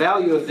the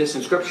value of this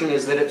inscription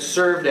is that it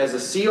served as a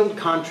sealed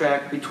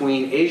contract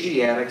between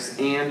Asiatics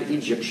and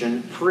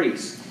Egyptian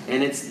priests.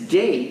 And its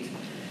date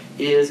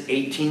is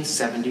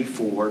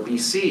 1874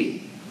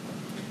 BC,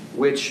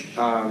 which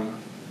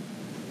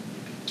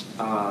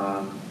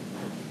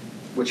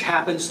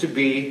happens to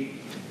be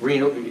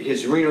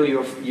his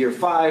renal year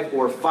 5,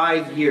 or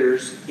 5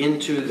 years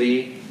into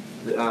the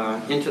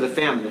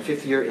famine, the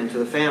 5th year into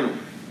the famine.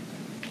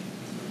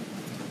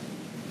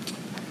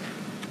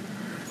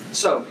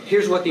 So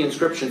here's what the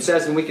inscription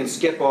says, and we can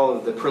skip all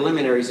of the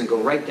preliminaries and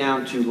go right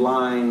down to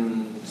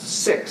line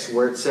 6,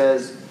 where it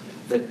says,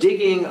 "The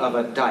digging of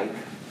a dike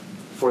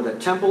for the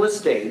temple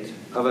estate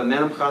of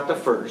Amenemhat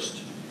I."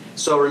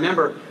 So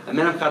remember,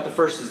 Amenemhat I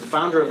is the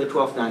founder of the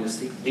 12th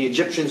dynasty. The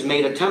Egyptians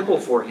made a temple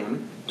for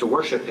him to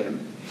worship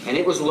him, and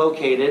it was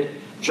located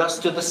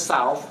just to the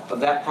south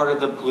of that part of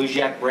the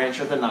Pelusiac branch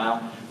of the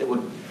Nile that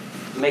would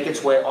make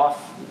its way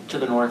off to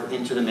the north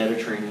into the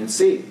Mediterranean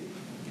Sea.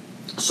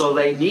 So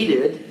they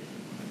needed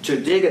to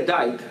dig a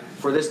dike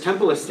for this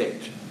temple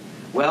estate.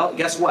 Well,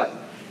 guess what?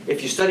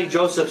 If you study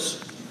Joseph's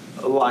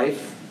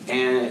life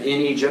in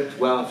Egypt,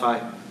 well, if I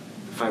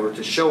were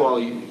to show all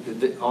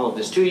of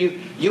this to you,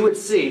 you would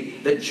see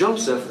that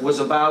Joseph was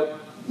about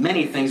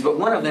many things, but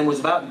one of them was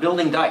about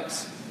building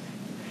dikes.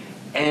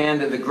 And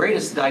the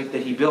greatest dike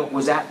that he built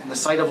was at the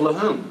site of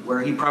Lahum,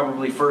 where he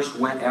probably first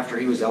went after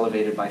he was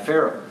elevated by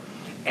Pharaoh.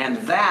 And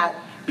that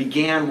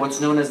began what's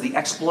known as the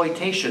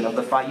exploitation of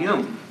the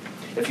Fayum.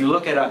 If you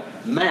look at a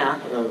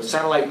map, a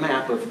satellite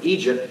map of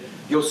Egypt,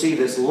 you'll see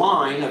this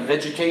line of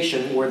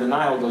vegetation where the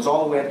Nile goes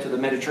all the way up to the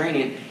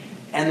Mediterranean,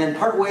 and then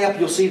part way up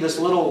you'll see this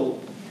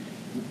little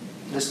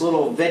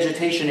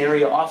vegetation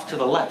area off to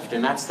the left,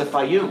 and that's the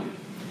Fayum.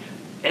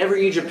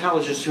 Every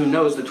Egyptologist who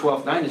knows the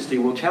 12th dynasty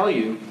will tell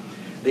you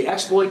the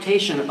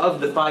exploitation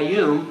of the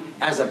Fayum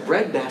as a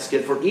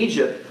breadbasket for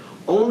Egypt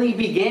only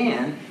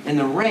began in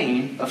the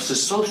reign of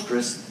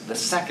Sesostris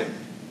II.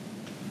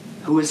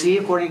 Who is he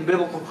according to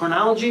biblical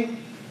chronology?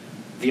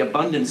 The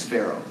abundance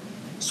pharaoh.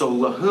 So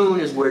Lahun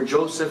is where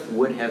Joseph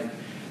would have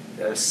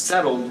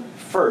settled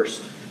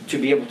first to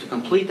be able to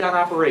complete that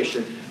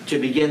operation, to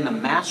begin the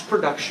mass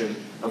production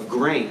of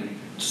grain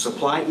to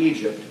supply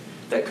Egypt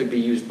that could be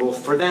used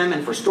both for them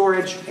and for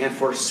storage and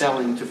for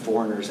selling to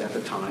foreigners at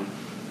the time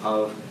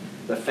of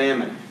the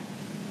famine.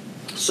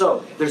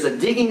 So there's a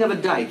digging of a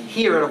dike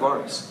here at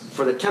Avaris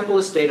for the temple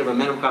estate of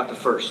Amenemhat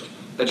I,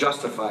 the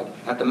justified,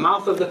 at the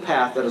mouth of the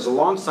path that is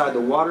alongside the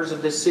waters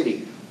of this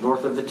city,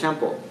 north of the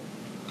temple.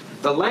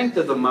 The length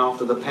of the mouth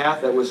of the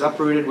path that was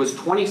uprooted was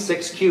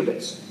 26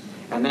 cubits,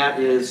 and that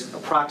is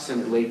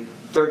approximately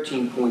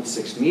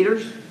 13.6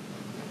 meters.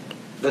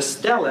 The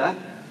stela,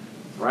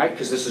 right,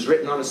 because this is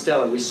written on a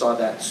stela, we saw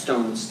that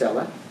stone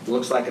stela. It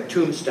looks like a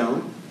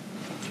tombstone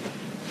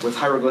with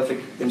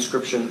hieroglyphic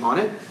inscription on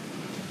it.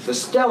 The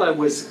stela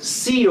was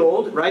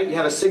sealed, right? You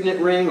have a signet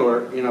ring,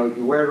 or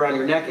you wear it around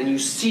your neck, and you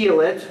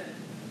seal it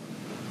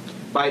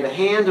by the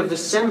hand of the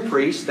Sem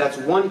priest. That's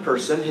one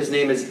person. His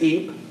name is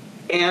Eep.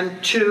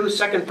 And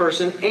second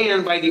person,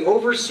 and by the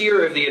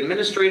overseer of the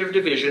administrative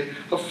division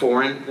of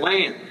foreign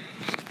land.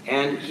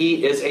 And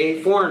he is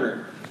a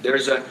foreigner.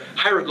 There's a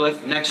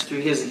hieroglyph next to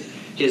his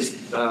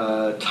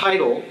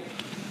title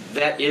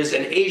that is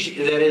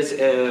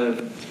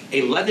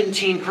a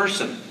Levantine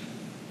person.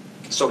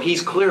 So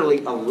he's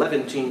clearly a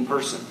Levantine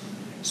person.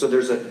 So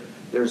there's an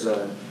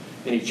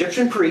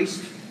Egyptian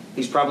priest.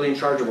 He's probably in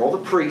charge of all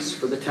the priests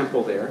for the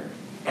temple there.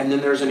 And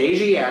then there's an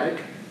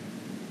Asiatic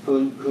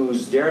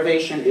whose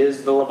derivation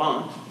is the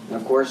Levant. And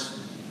of course,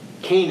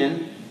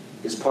 Canaan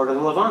is part of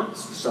the Levant,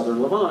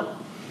 southern Levant.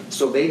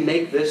 So they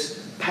make this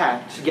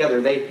pact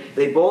together.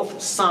 They both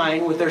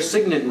sign with their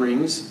signet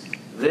rings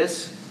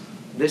this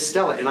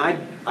stela. And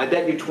I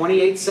bet you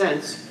 28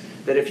 cents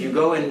that if you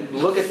go and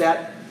look at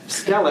that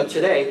stela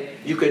today,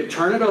 you could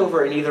turn it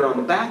over, and either on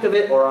the back of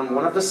it or on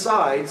one of the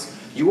sides,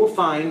 you will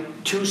find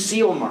 2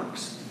 seal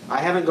marks. I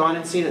haven't gone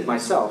and seen it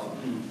myself.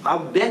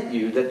 I'll bet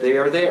you that they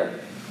are there,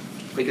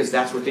 because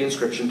that's what the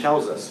inscription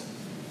tells us.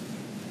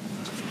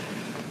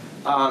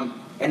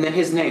 And then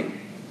his name,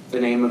 the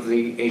name of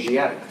the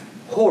Asiatic.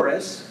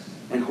 Horus,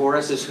 and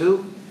Horus is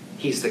who?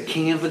 He's the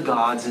king of the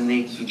gods in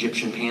the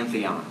Egyptian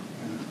pantheon.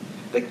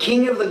 The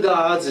king of the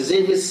gods is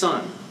in his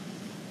son.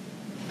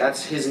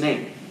 That's his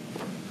name.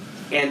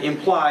 And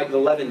implied the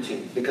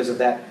Levantine, because of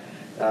that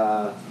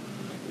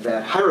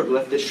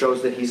hieroglyph that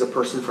shows that he's a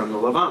person from the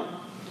Levant.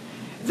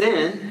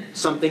 Then,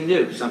 something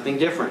new, something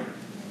different.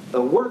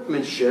 The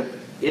workmanship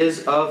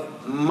is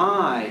of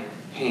my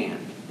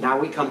hand. Now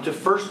we come to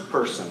first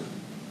person.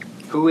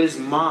 Who is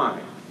my?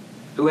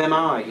 Who am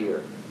I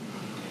here?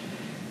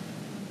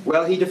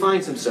 Well, he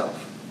defines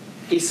himself.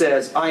 He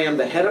says, I am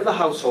the head of the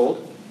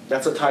household.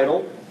 That's a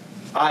title.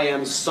 I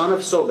am son of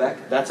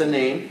Sobek. That's a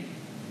name.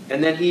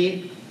 And then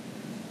he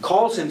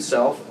calls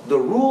himself the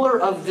ruler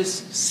of this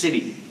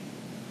city.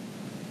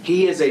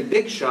 He is a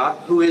big shot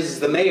who is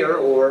the mayor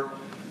or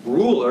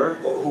ruler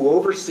who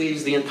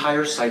oversees the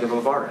entire site of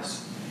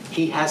Avaris.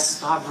 He has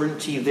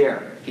sovereignty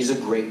there. He's a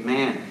great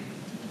man.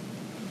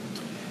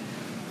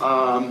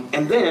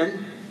 And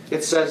then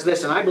it says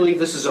this, and I believe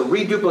this is a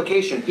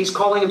reduplication. He's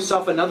calling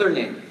himself another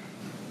name.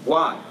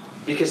 Why?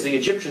 Because the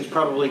Egyptians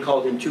probably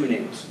called him two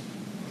names.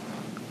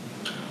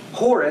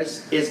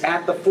 Horus is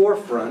at the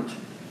forefront.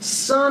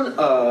 Son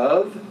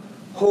of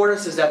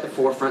Horus is at the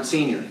forefront,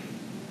 senior.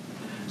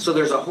 So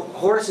there's a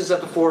Horus is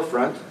at the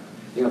forefront.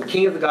 You know, the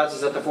king of the gods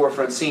is at the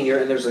forefront, senior,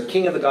 and there's a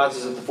king of the gods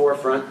is at the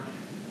forefront,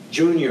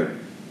 junior.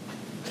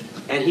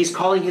 And he's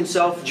calling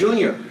himself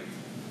junior,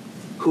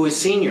 who is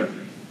senior.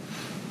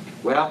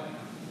 Well,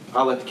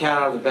 I'll let the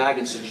cat out of the bag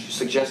and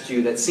suggest to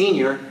you that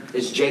senior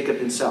is Jacob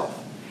himself.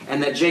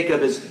 And that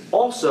Jacob is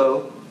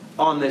also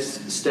on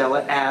this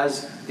stela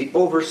as the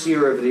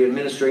overseer of the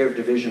administrative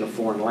division of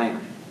foreign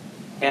land.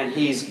 And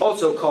he's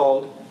also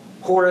called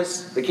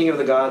Horus, the king of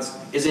the gods,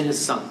 is in his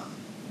son.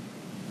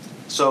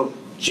 So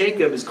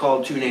Jacob is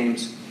called two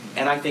names,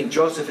 and I think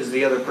Joseph is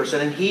the other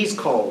person, and he's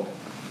called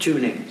two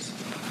names.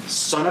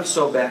 Son of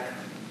Sobek,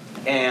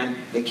 and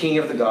the king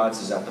of the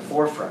gods is at the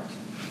forefront.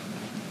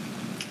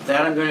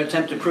 That I'm going to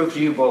attempt to prove to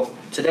you both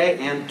today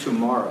and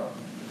tomorrow.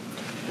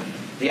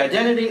 The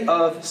identity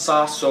of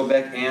Sas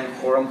Sobek and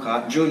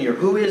Horemheb Jr.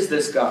 Who is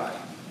this God?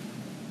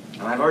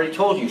 And I've already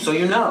told you, so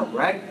you know,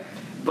 right?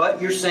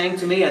 But you're saying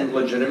to me, and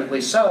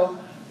legitimately so,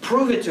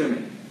 prove it to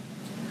me.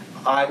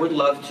 I would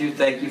love to.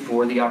 Thank you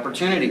for the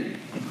opportunity.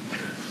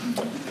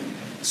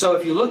 So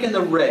if you look in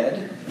the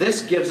red,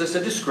 this gives us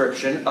a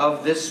description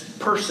of this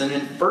person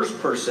in first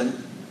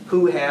person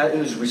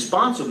who's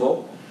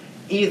responsible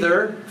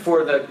either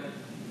for the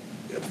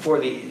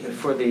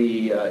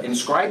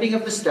inscribing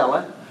of the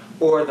stela,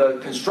 or the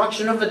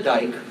construction of the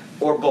dike,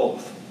 or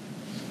both.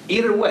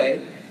 Either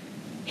way,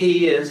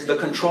 he is the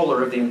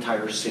controller of the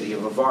entire city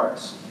of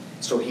Avaris.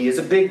 So he is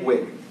a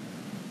bigwig.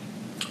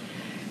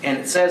 And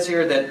it says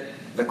here that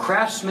the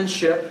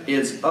craftsmanship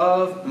is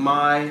of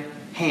my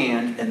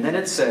hand, and then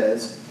it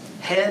says,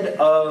 head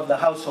of the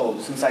household.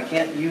 Since I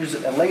can't use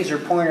a laser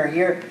pointer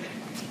here,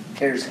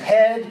 here's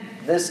head,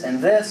 this,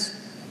 and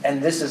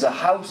this is a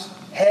house,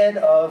 head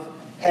of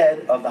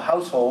the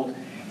household,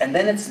 and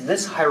then it's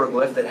this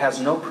hieroglyph that has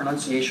no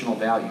pronunciational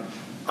value.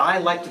 I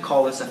like to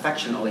call this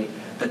affectionately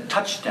the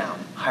touchdown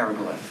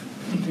hieroglyph,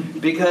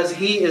 because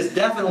he is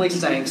definitely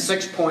saying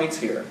 6 points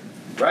here,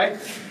 right?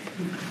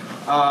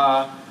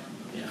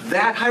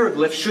 That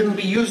hieroglyph shouldn't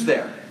be used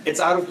there. It's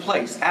out of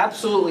place,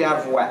 absolutely out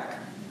of whack.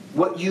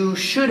 What you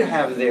should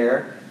have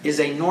there is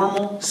a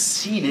normal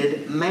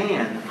seated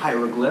man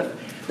hieroglyph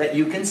that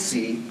you can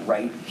see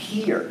right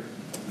here.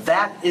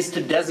 That is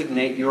to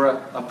designate you're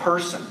a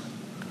person.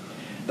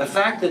 The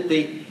fact that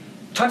the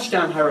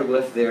touchdown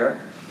hieroglyph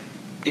there,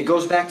 it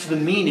goes back to the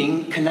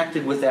meaning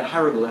connected with that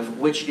hieroglyph,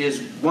 which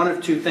is one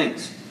of two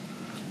things.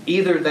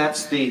 Either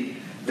that's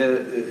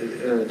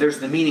there's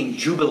the meaning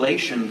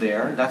jubilation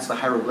there, that's the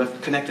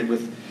hieroglyph connected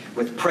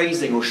with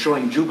praising or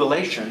showing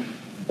jubilation,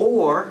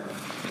 or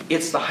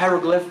it's the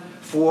hieroglyph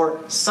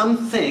for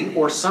something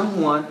or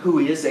someone who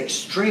is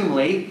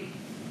extremely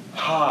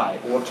high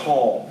or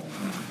tall.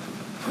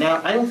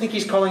 Now, I don't think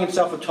he's calling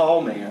himself a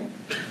tall man.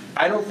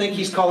 I don't think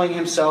he's calling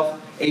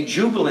himself a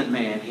jubilant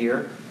man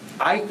here.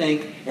 I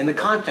think, in the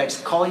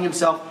context, calling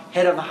himself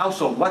head of a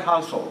household. What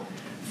household?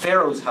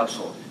 Pharaoh's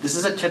household. This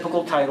is a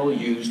typical title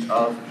used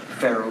of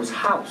Pharaoh's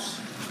house.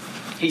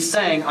 He's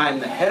saying, I'm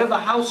the head of the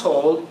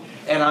household,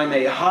 and I'm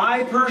a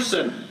high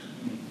person.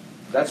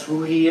 That's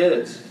who he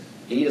is.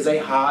 He is a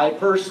high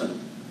person.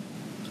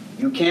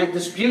 You can't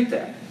dispute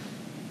that.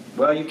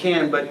 Well, you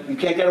can, but you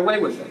can't get away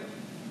with it.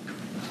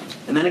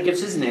 And then it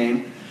gives his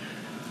name,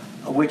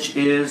 which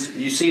is,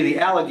 you see the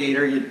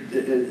alligator,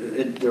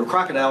 or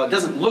crocodile, it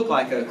doesn't look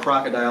like a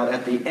crocodile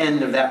at the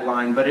end of that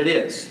line, but it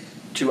is.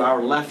 To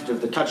our left of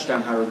the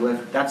touchdown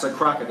hieroglyph, that's a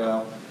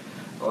crocodile,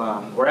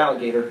 or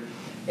alligator.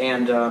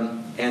 And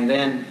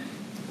then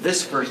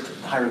this first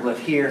hieroglyph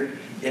here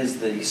is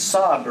the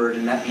saw bird,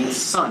 and that means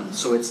son.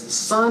 So it's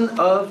son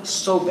of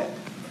Sobek.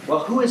 Well,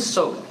 who is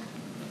Sobek?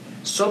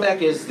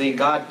 Sobek is the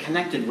god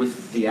connected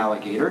with the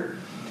alligator,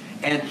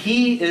 and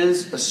he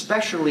is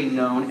especially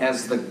known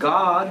as the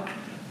god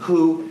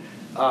who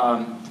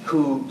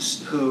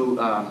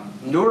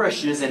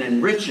nourishes and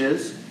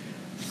enriches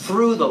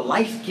through the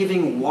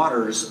life-giving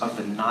waters of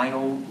the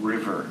Nile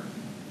River.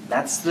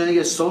 That's the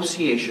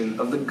association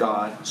of the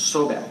god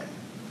Sobek.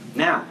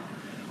 Now,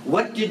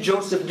 what did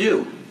Joseph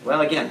do?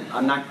 Well, again,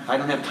 I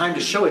don't have time to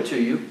show it to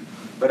you,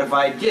 but if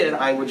I did,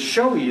 I would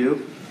show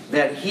you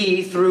that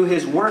he, through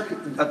his work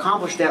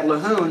accomplished at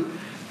Lahoun,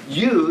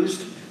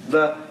 used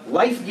the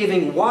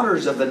life-giving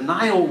waters of the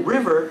Nile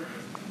River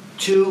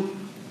to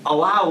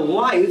allow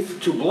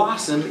life to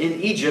blossom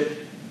in Egypt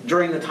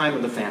during the time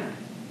of the famine.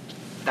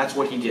 That's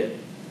what he did.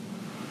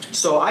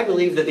 So I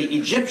believe that the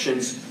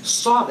Egyptians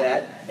saw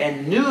that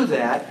and knew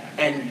that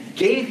and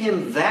gave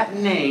him that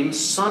name,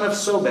 son of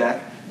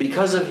Sobek,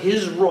 because of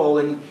his role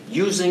in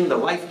using the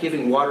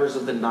life-giving waters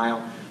of the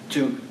Nile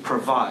to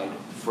provide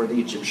for the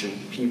Egyptian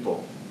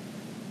people.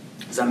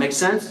 Does that make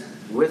sense?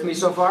 You with me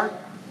so far?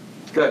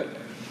 Good.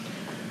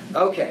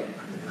 Okay.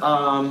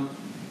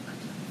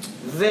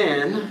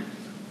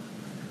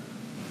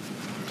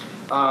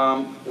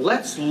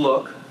 Let's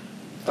look.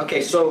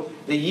 Okay, so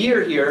the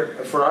year here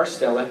for our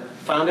stela,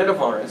 found at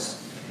Avaris,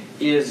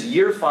 is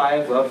year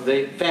 5 of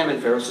the famine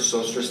pharaoh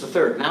Sesostris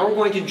III. Now we're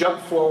going to jump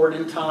forward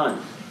in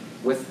time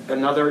with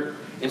another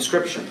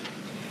inscription.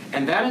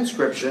 And that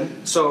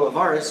inscription, so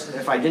Avaris,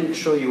 if I didn't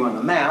show you on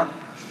the map,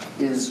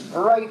 is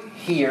right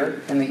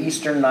here in the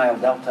eastern Nile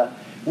Delta.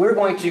 We're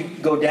going to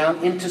go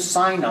down into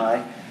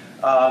Sinai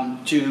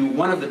to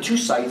one of the 2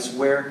 sites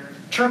where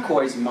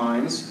turquoise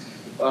mines,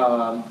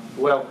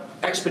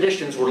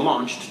 expeditions were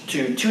launched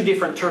to 2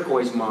 different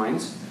turquoise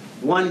mines,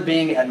 one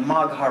being at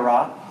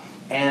Maghara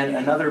and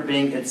another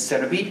being at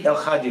Serbit El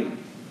Khadim.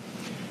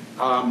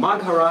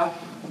 Maghara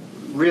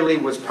really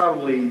was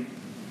probably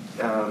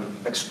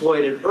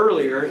exploited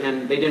earlier,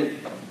 and they didn't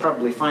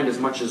probably find as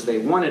much as they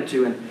wanted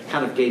to and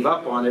kind of gave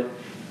up on it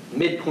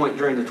midpoint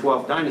during the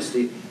 12th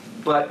dynasty,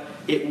 but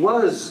it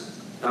was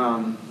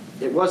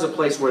a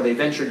place where they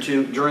ventured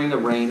to during the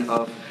reign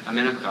of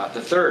Amenemhat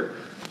III.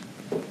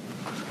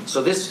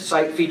 So this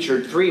site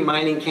featured 3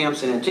 mining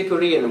camps in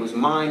antiquity, and it was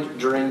mined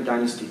during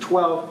Dynasty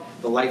 12,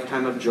 the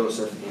lifetime of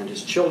Joseph and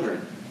his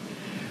children.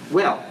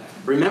 Well,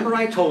 remember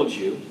I told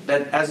you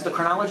that as the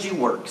chronology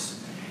works,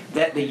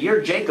 that the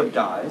year Jacob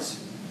dies,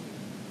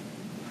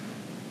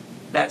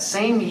 that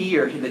same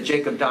year that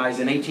Jacob dies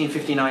in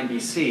 1859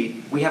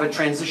 BC, we have a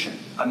transition.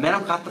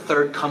 Amenemhat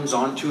III comes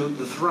onto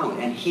the throne,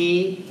 and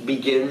he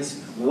begins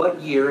what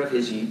year of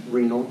his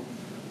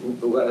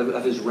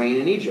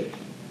reign in Egypt?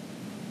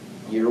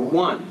 Year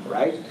 1,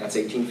 right? That's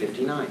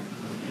 1859.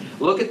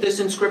 Look at this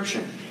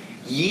inscription.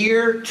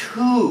 Year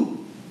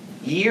 2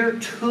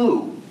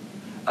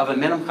 of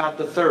Amenemhat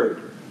III.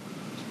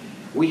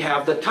 We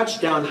have the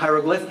touchdown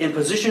hieroglyph in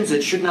positions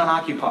it should not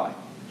occupy.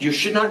 You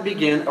should not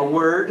begin a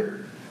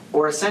word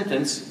or a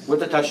sentence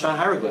with a touchdown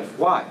hieroglyph.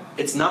 Why?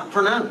 It's not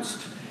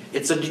pronounced.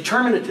 It's a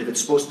determinative. It's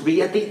supposed to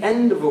be at the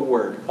end of a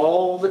word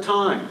all the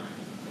time.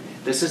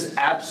 This is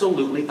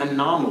absolutely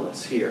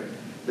anomalous here.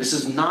 This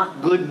is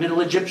not good Middle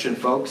Egyptian,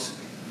 folks.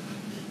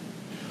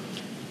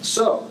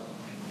 So,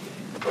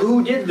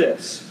 who did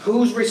this?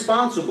 Who's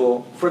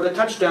responsible for the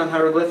touchdown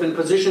hieroglyph in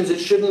positions it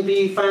shouldn't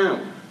be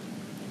found?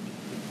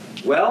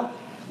 Well,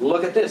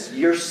 look at this.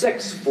 Year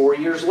 6, 4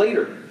 years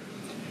later.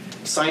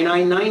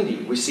 Sinai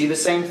 90, we see the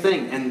same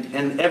thing.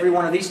 And every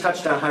one of these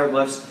touchdown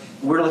hieroglyphs,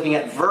 we're looking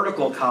at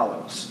vertical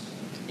columns.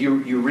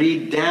 You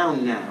read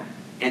down now,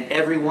 and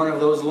every one of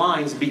those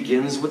lines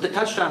begins with the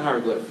touchdown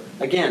hieroglyph.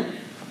 Again,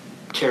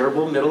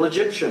 terrible Middle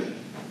Egyptian.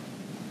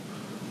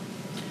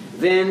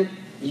 Then,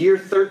 year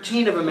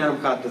 13 of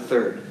Amenemhat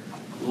III.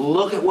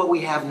 Look at what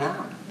we have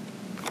now.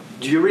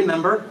 Do you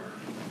remember?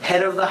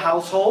 Head of the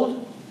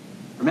household.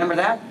 Remember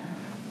that?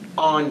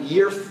 On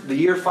the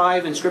year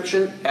 5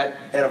 inscription at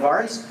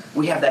Avaris,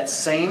 we have that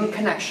same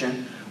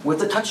connection with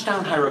the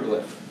touchdown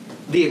hieroglyph.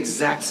 The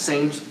exact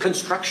same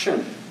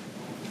construction.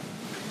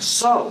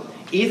 So,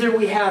 either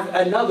we have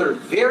another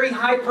very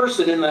high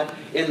person in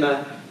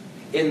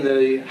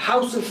the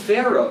house of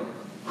Pharaoh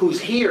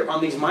who's here on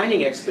these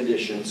mining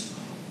expeditions,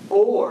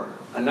 or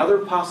another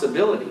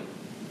possibility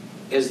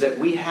is that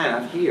we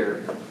have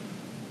here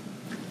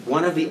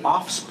one of the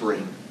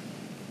offspring,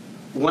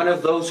 one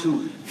of those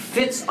who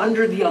fits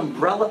under the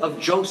umbrella of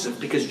Joseph,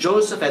 because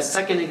Joseph, as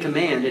second in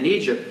command in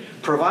Egypt,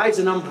 provides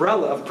an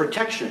umbrella of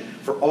protection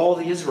for all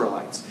the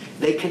Israelites.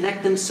 They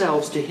connect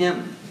themselves to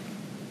him.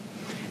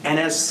 And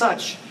as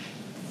such,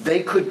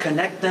 they could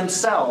connect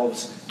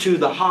themselves to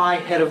the high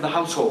head of the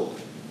household.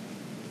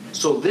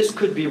 So this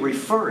could be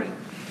referring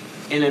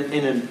in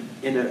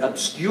an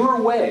obscure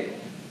way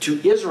to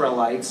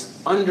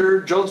Israelites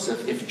under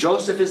Joseph, if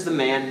Joseph is the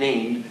man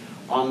named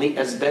on the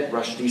Esbet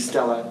Rushdi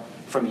stela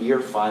from year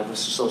 5 of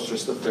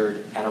Sesostris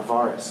III at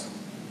Avaris.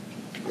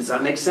 Does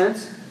that make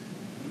sense?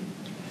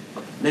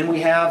 Then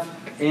we have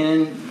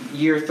in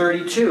year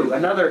 32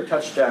 another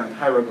touchdown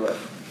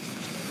hieroglyph.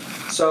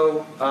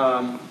 So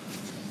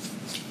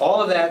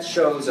all of that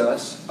shows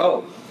us,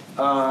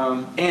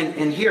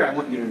 and here I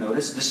want you to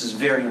notice, this is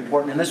very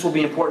important, and this will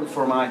be important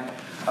for my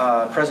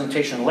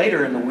presentation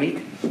later in the week,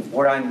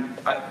 where I'm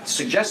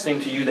suggesting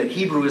to you that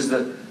Hebrew is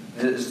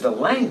the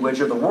language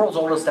of the world's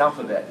oldest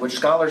alphabet, which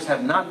scholars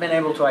have not been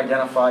able to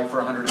identify for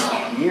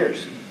 150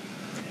 years.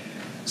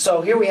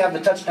 So here we have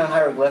the touchdown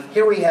hieroglyph,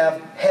 here we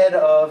have head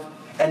of,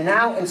 and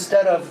now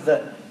instead of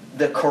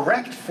the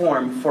correct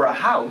form for a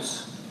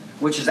house,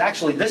 which is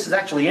actually, this is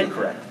actually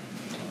incorrect.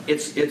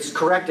 It's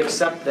correct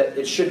except that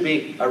it should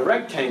be a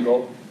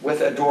rectangle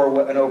with a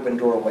doorway, an open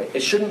doorway.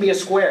 It shouldn't be a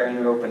square and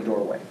an open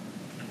doorway.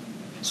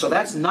 So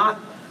that's not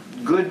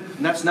good,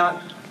 that's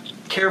not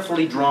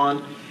carefully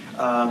drawn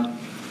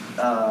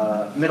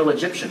Middle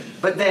Egyptian.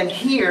 But then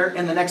here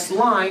in the next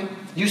line,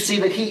 you see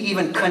that he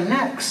even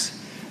connects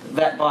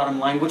that bottom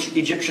line, which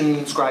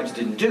Egyptian scribes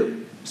didn't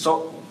do.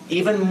 So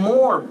even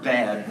more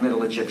bad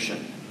Middle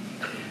Egyptian.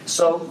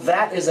 So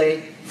that is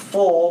a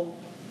full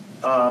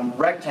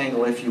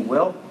rectangle, if you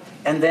will.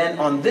 And then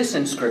on this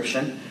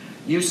inscription,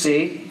 you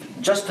see,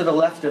 just to the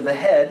left of the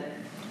head,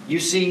 you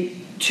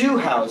see two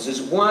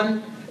houses.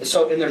 One,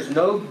 and there's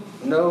no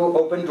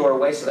open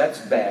doorway, so that's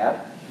bad.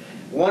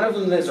 One of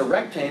them is a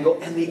rectangle,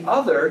 and the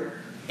other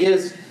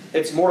is,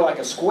 it's more like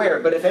a square,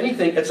 but if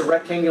anything, it's a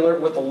rectangular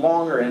with the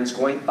longer ends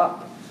going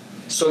up.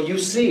 So you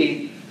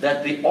see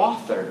that the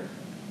author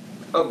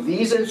of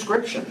these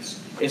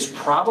inscriptions is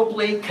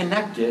probably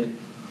connected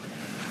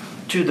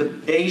to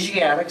the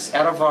Asiatics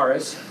at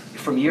Avaris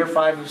from year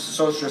 5 of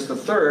Sosiris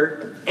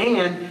III,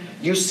 and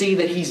you see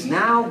that he's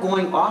now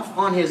going off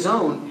on his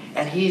own,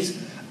 and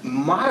he's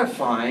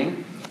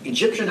modifying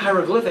Egyptian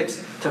hieroglyphics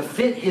to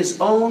fit his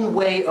own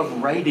way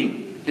of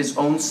writing, his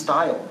own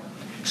style,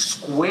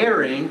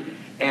 squaring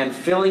and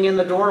filling in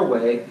the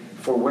doorway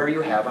for where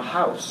you have a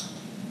house.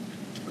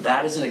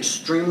 That is an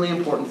extremely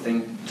important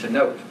thing to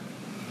note.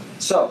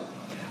 So,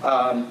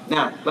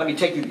 now, let me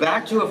take you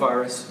back to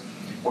Avaris.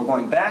 We're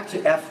going back to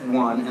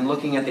F1 and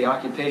looking at the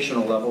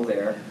occupational level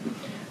there.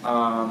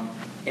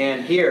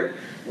 And here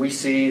we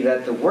see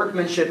that the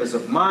workmanship is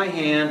of my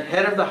hand,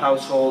 head of the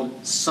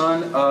household,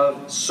 son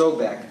of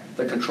Sobek,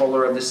 the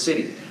controller of the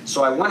city.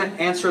 So I want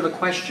to answer the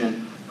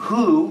question,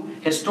 who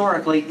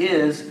historically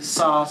is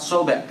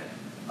Sa-Sobek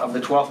of the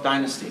 12th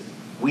dynasty?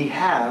 We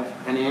have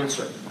an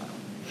answer.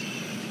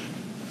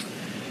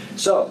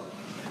 So,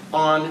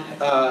 on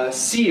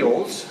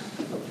seals,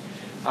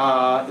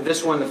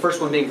 this one, the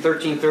first one being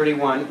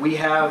 1331, we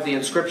have the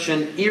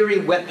inscription Iri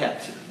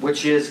Wepet,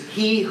 which is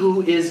he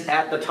who is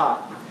at the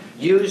top,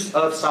 used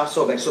of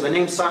Sa-Sobek. So the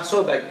name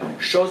Sa-Sobek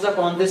shows up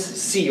on this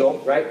seal,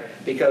 right?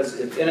 Because,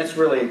 and it's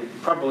really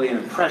probably an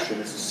impression,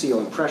 it's a seal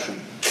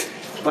impression.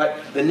 But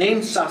the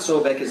name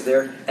Sa-Sobek is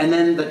there, and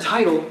then the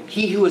title,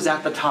 he who is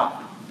at the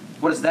top.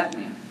 What does that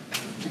mean?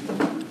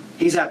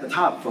 He's at the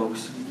top,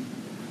 folks.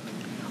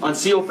 On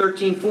seal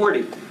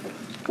 1340,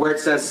 where it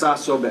says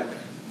Sa-Sobek,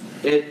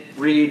 it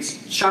reads,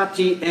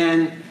 Chati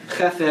en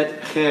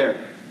Chefet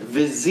Cher,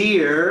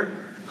 vizier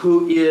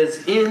who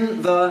is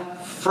in the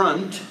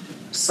front,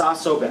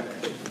 Sa-Sobek.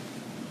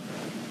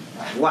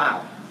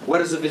 Wow.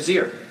 What is a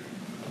vizier?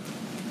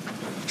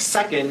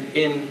 Second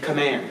in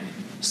command.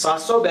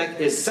 Sa-Sobek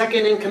is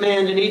second in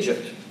command in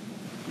Egypt.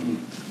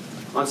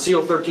 On seal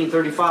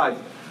 1335,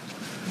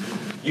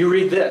 you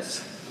read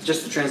this.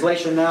 Just the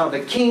translation now. The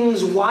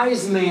king's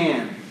wise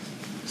man,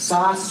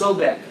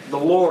 Sa-Sobek, the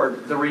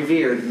Lord, the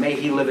revered, may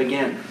he live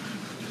again.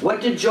 What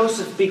did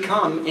Joseph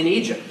become in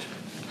Egypt?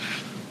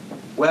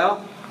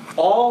 Well,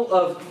 all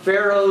of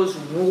Pharaoh's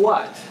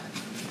what?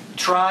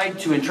 Tried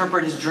to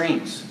interpret his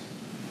dreams.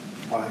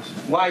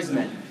 Wise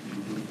men.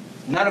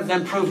 None of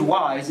them proved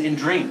wise in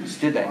dreams,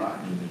 did they?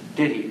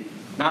 Did he?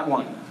 Not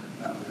one.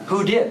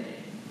 Who did?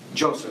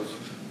 Joseph.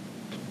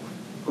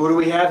 Who do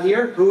we have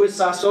here? Who is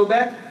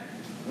Sa-Sobek?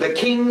 The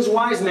king's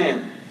wise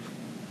man.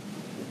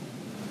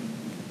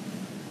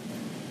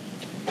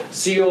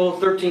 Seal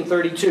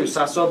 1332.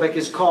 Sa-Sobek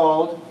is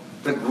called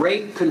the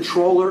great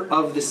controller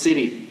of the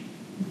city.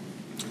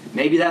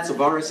 Maybe that's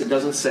Avaris, it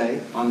doesn't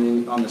say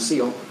on the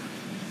seal.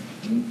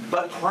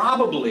 But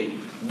probably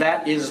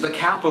that is the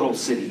capital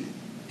city.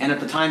 And at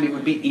the time it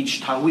would be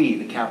Ichtawi,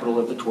 the capital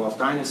of the 12th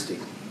dynasty.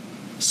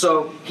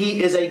 So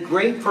he is a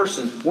great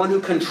person, one who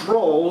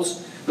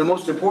controls the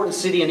most important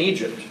city in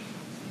Egypt.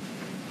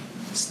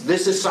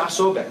 This is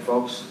Sa-Sobek,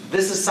 folks.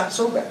 This is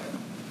Sa-Sobek.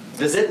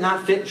 Does it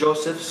not fit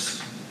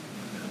Joseph's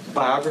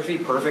biography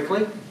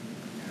perfectly?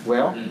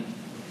 Well,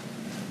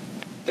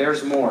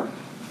 there's more.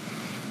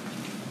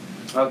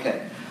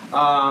 Okay.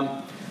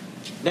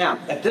 Now,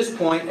 at this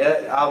point,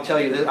 I'll tell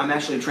you that I'm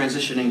actually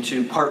transitioning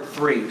to part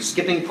 3,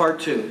 skipping part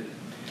 2.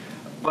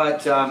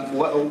 But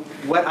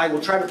what I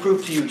will try to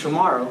prove to you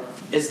tomorrow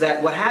is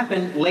that what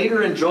happened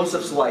later in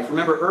Joseph's life,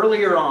 remember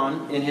earlier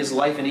on in his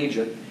life in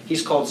Egypt,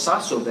 he's called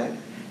Sa-Sobek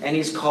and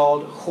he's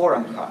called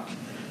Horamkat.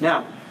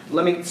 Now,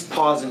 let me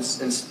pause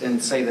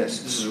and say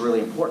this. This is really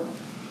important.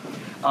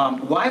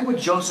 Why would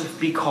Joseph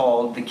be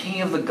called the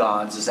king of the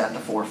gods is at the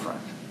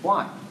forefront?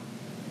 Why?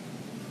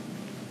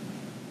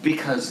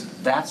 Because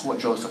that's what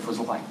Joseph was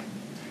like.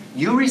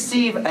 You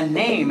receive a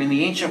name in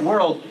the ancient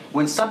world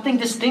when something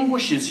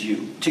distinguishes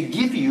you to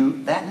give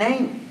you that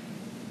name.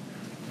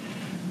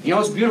 You know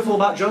what's beautiful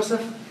about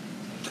Joseph?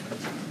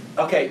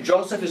 Okay,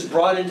 Joseph is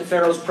brought into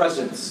Pharaoh's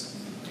presence.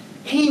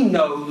 He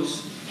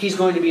knows he's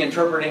going to be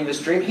interpreting this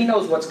dream. He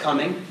knows what's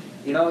coming.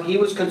 You know, he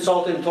was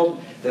consulted and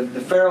told that the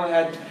Pharaoh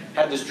had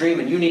this dream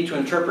and you need to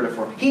interpret it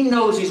for him. He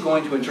knows he's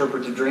going to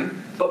interpret the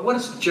dream. But what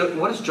does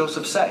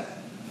Joseph say?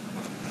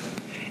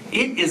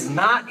 It is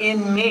not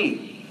in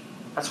me.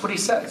 That's what he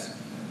says.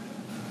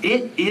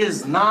 It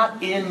is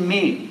not in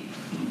me.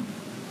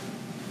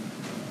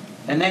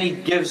 And then he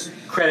gives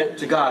credit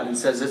to God and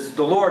says, it's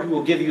the Lord who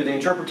will give you the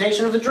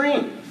interpretation of the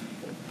dream.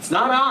 It's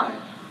not I.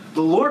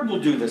 The Lord will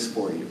do this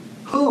for you.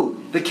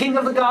 Who? The king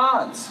of the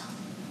gods.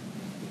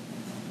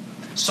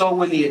 So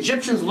when the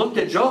Egyptians looked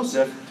at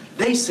Joseph,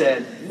 they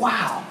said,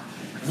 wow,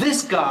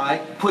 This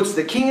guy puts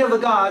the king of the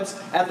gods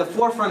at the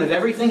forefront of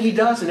everything he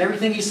does and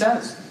everything he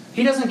says.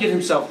 He doesn't give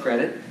himself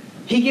credit.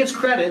 He gives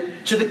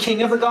credit to the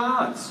king of the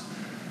gods.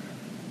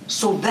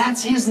 So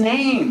that's his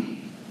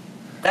name.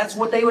 That's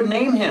what they would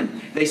name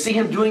him. They see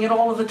him doing it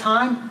all of the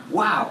time.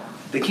 Wow,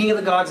 the king of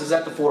the gods is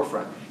at the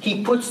forefront.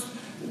 He puts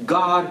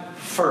God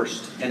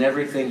first in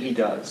everything he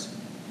does.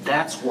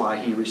 That's why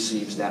he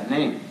receives that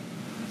name.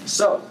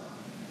 So,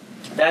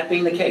 that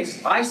being the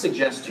case, I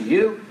suggest to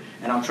you,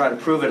 and I'll try to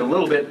prove it a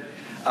little bit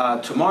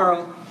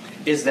tomorrow,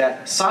 is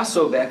that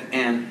Sa-Sobek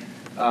and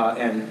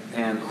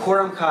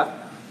Khorramkhat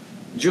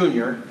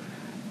Jr.,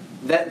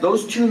 that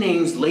those two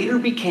names later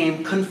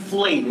became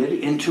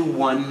conflated into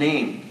one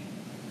name,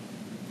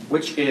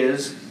 which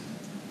is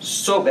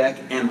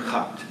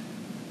Sobek-Emkhat.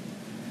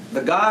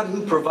 The God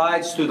who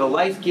provides through the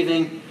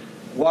life-giving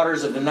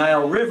waters of the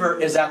Nile River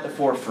is at the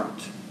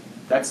forefront.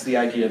 That's the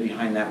idea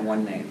behind that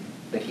one name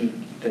that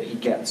he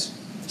gets.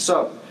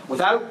 So,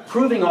 without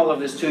proving all of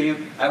this to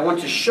you, I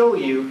want to show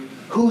you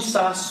who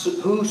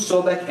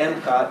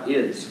Sobek-Emkhat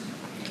is.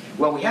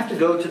 Well, we have to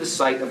go to the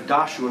site of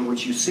Dashur,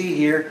 which you see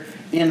here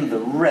in the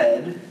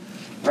red,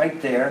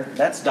 right there.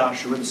 That's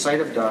Dashur, the site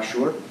of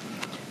Dashur.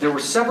 There were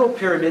several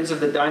pyramids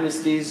of the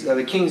dynasties,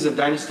 the kings of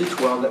Dynasty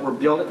 12 that were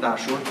built at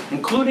Dashur,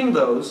 including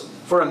those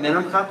for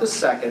Amenemhat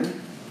II.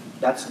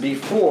 That's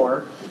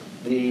before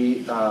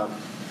the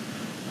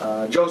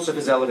Joseph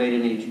is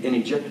elevated in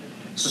Egypt.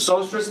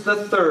 Sesostris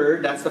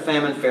III, that's the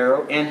famine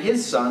pharaoh, and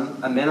his son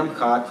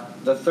Amenemhat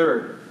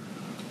III.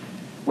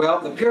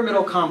 Well, the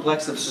pyramidal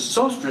complex of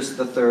Sesostris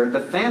III, the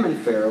famine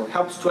pharaoh,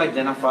 helps to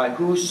identify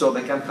who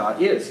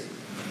Sobek-Emkhat is.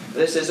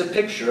 This is a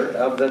picture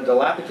of the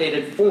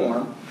dilapidated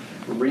form,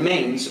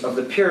 remains of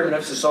the pyramid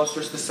of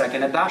Sesostris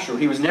II at Dashur.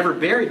 He was never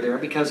buried there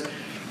because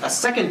a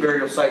second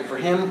burial site for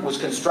him was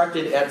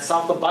constructed at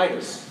South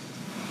Abydos,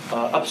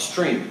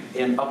 upstream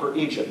in Upper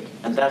Egypt,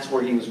 and that's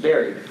where he was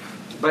buried.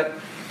 But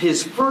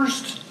his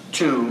first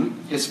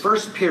tomb, his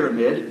first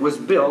pyramid, was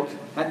built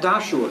at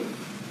Dashur.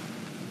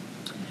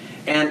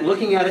 And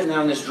looking at it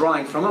now in this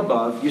drawing from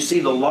above, you see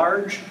the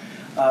large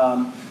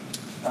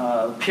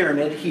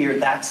pyramid here.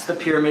 That's the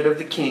pyramid of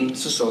the king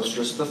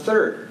Sesostris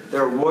III.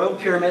 There are royal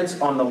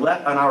pyramids on the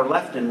left, on our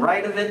left and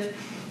right of it,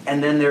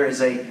 and then there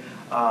is a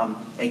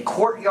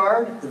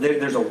courtyard.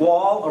 There's a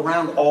wall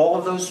around all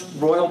of those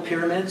royal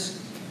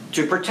pyramids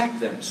to protect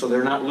them, so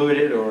they're not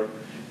looted or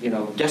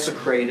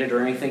desecrated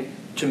or anything,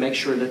 to make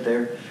sure that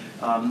they're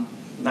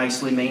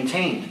nicely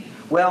maintained.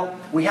 Well,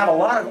 we have a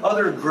lot of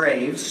other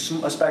graves,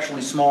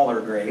 especially smaller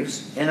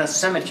graves, in a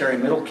cemetery,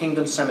 Middle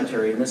Kingdom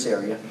cemetery in this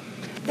area.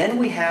 Then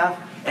we have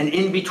an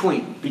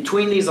in-between.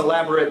 Between these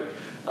elaborate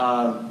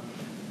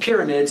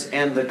pyramids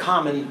and the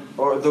common,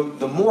 or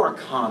the more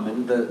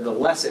common, the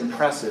less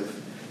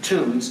impressive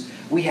tombs,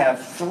 we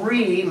have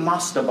three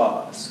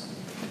mastabas.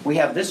 We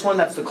have this one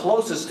that's the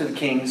closest to the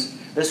kings,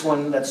 this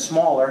one that's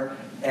smaller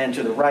and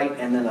to the right,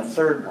 and then a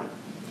third one.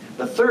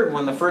 The third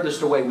one, the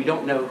furthest away, we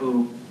don't know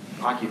who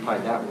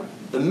occupied that one.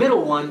 The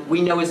middle one,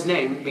 we know his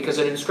name because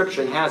an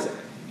inscription has it.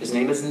 His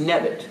name is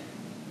Nebet.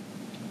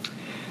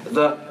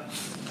 The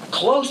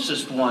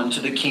closest one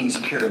to the king's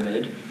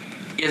pyramid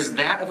is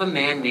that of a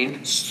man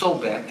named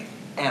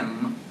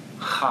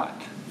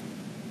Sobek-Emkhat.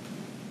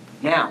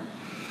 Now,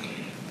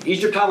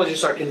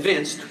 Egyptologists are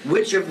convinced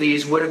which of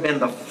these would have been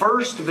the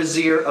first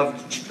vizier of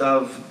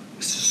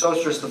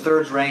Sesostris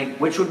III's reign,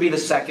 which would be the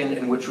second,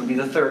 and which would be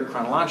the third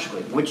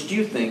chronologically. Which do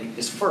you think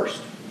is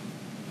first?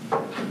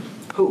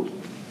 Who?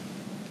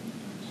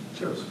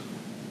 Joseph.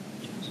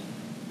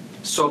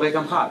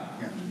 Sobek-Emkhat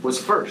was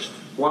first.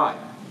 Why?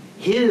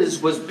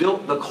 His was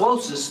built the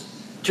closest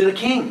to the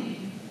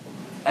king,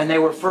 and they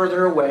were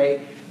further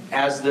away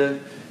as the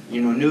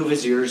new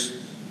viziers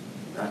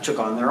took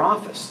on their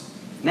office.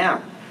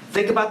 Now,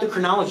 think about the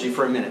chronology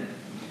for a minute.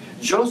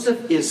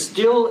 Joseph is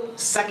still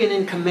second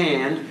in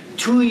command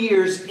 2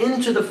 years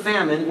into the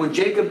famine when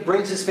Jacob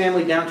brings his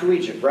family down to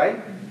Egypt, right?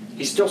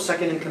 He's still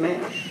second in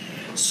command.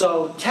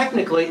 So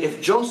technically,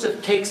 if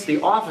Joseph takes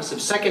the office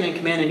of second in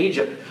command in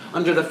Egypt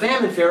under the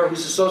famine pharaoh,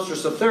 who's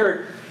Sesostris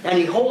III, and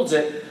he holds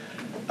it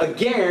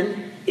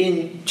again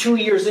in 2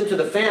 years into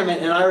the famine,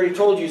 and I already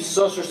told you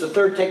Sesostris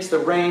III takes the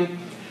reign,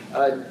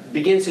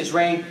 begins his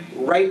reign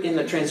right in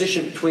the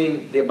transition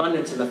between the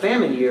abundance and the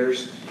famine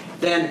years,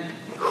 then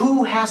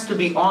who has to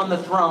be on the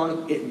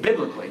throne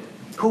biblically?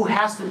 Who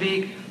has to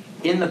be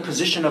in the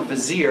position of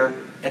vizier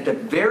at the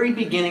very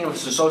beginning of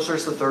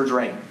Sesostris III's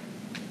reign?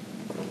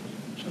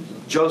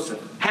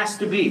 Joseph has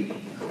to be.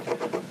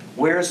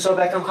 Where is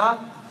Sobek-Emkhat?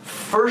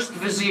 First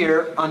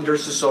vizier under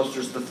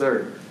Sesostris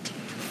III.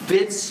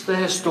 Fits the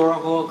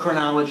historical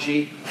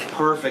chronology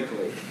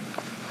perfectly.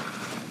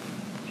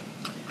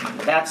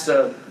 That's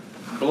a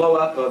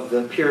blow-up of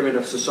the pyramid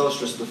of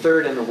Sesostris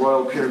III and the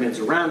royal pyramids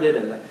around it,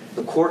 and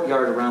the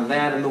courtyard around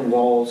that, and the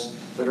walls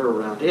that are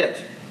around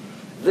it.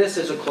 This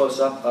is a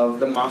close-up of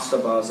the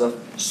mastabas of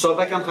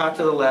Sobek-Emkhat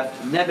to the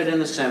left, Nebet in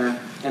the center,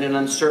 and an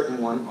uncertain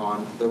one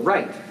on the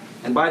right.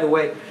 And by the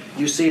way,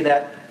 you see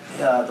that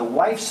the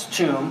wife's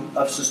tomb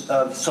of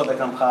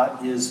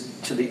Sobek-Emkhat is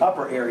to the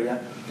upper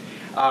area.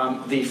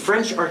 The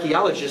French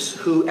archaeologists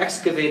who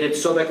excavated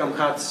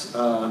Sobek-Amkhat's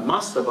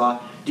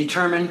mastaba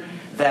determined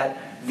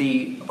that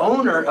the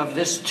owner of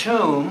this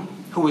tomb,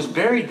 who was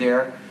buried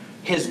there,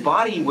 his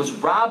body was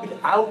robbed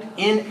out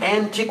in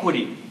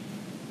antiquity.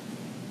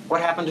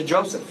 What happened to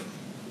Joseph?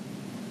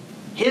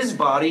 His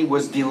body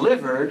was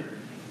delivered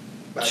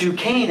to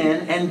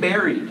Canaan and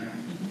buried.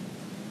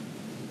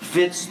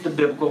 Fits the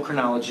biblical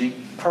chronology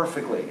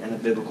perfectly and the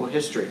biblical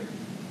history.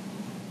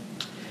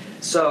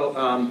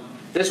 So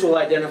this will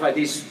identify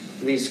these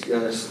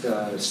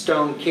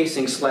stone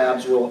casing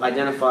slabs will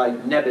identify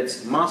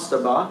Nebit's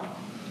mastaba.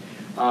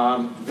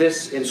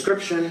 This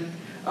inscription,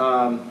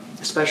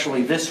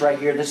 especially this right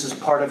here, this is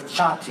part of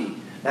Chati.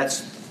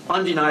 That's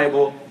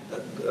undeniable.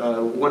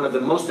 One of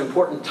the most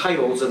important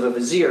titles of a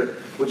vizier,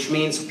 which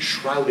means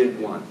shrouded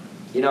one.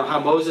 You know how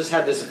Moses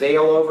had this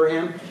veil over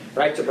him,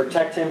 right, to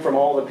protect him from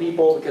all the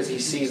people because he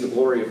sees the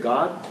glory of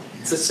God?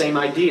 It's the same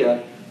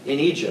idea in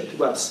Egypt.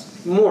 Well,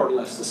 it's more or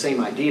less the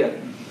same idea,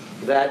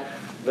 that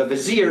the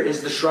vizier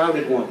is the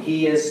shrouded one.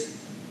 He is,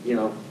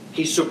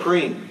 he's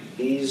supreme.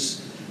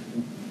 He's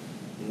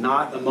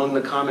not among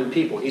the common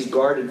people. He's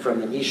guarded from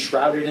them. He's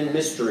shrouded in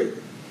mystery.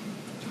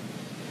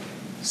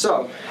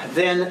 So,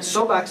 then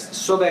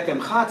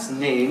Sobek-Amkhat's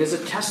name is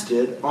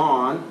attested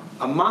on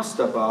a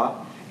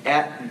mastaba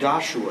at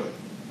Dashur.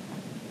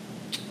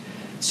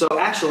 So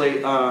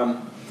actually,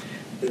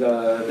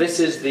 this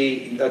is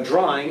a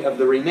drawing of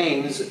the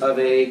remains of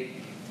a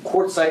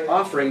quartzite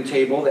offering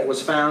table that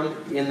was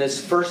found in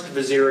this first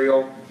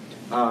vizierial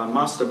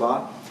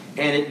mastaba,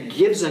 and it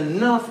gives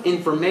enough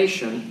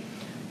information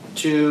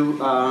to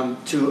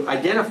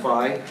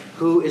identify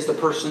who is the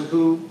person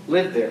who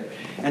lived there.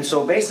 And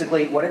so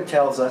basically what it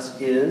tells us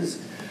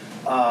is,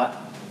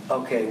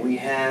 okay, we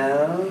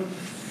have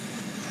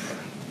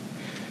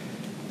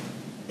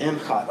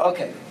Amkhat.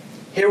 Okay,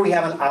 here we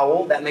have an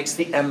owl that makes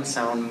the M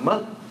sound.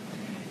 M.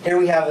 Here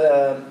we have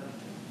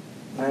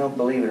I don't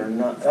believe it or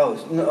not.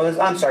 Oh, no,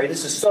 I'm sorry,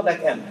 this is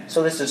Sobek M.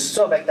 So this is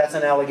Sobek, that's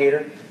an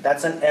alligator,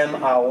 that's an M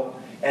owl,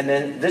 and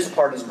then this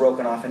part is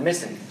broken off and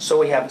missing. So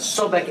we have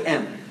Sobek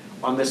M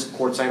on this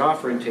quartzite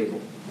offering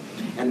table.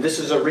 And this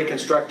is a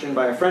reconstruction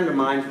by a friend of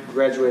mine who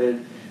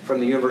graduated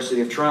from the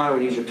University of Toronto,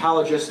 an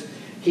Egyptologist.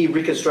 He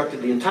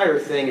reconstructed the entire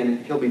thing,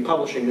 and he'll be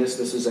publishing this.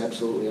 This is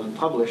absolutely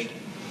unpublished.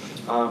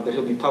 But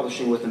he'll be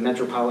publishing with the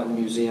Metropolitan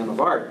Museum of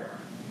Art.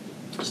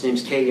 His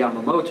name's Kei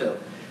Yamamoto.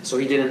 So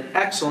he did an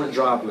excellent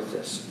job with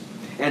this.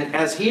 And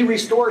as he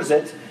restores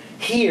it,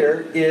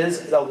 here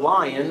is a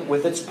lion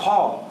with its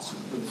paws,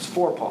 with its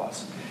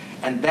forepaws.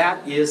 And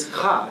that is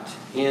Khat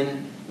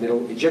in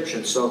Middle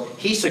Egyptian. So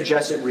he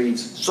suggests it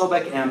reads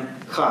Sobek M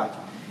Khat.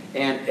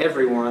 And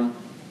everyone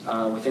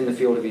within the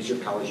field of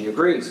Egyptology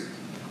agrees.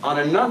 On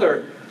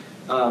another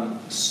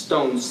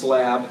stone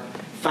slab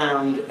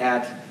found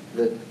at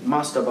the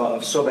mastaba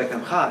of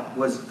Sobek-Amkhat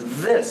was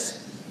this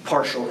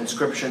partial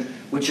inscription,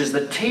 which is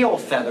the tail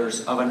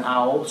feathers of an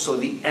owl, so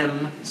the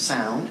M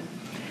sound.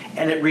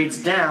 And it reads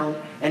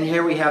down, and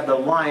here we have the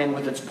lion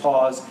with its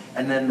paws,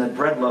 and then the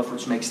bread loaf,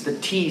 which makes the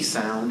T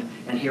sound,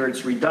 and here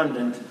it's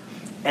redundant,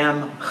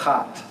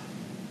 M-Khat.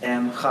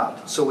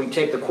 M-Khat. So we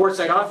take the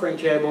quartzite offering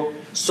table,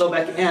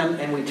 Sobek M,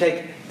 and we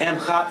take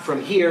M-Khat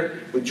from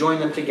here, we join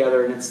them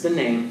together, and it's the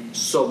name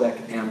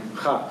Sobek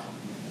M-Khat.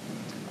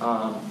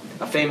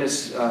 A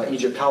famous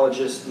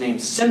Egyptologist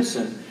named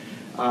Simpson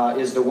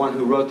is the one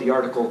who wrote the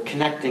article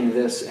connecting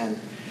this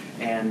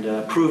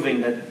and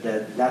proving that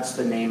that's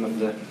the name of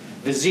the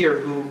vizier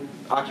who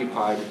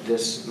occupied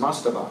this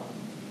mastaba.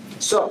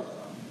 So,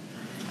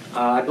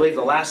 I believe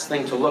the last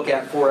thing to look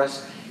at for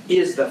us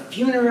is the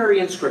funerary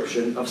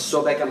inscription of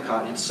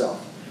Sobek-Amkhat himself,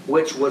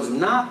 which was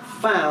not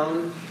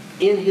found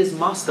in his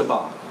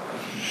mastaba.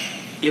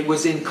 It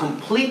was in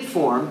complete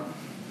form,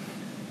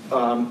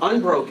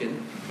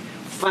 unbroken,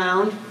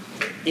 found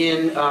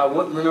in,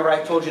 remember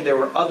I told you there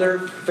were other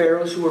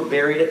pharaohs who were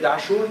buried at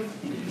Dashur?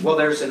 Well,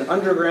 there's an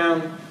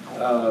underground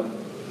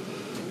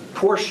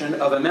portion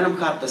of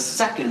Amenemhat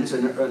II's,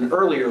 an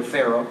earlier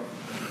pharaoh,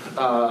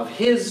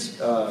 his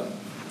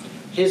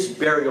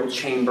burial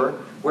chamber,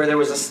 where there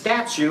was a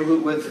statue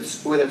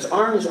with its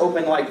arms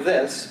open like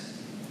this,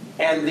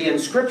 and the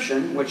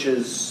inscription, which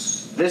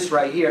is this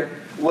right here,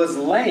 was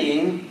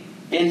laying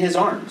in his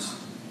arms,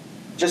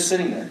 just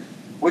sitting there,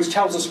 which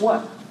tells us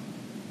what?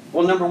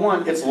 Well, number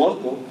one, it's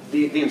local.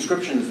 The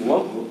inscription is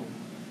local.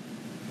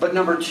 But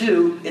number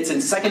two, it's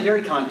in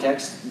secondary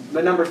context.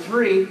 But number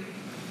three,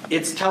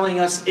 it's telling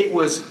us it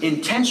was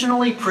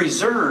intentionally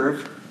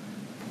preserved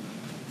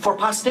for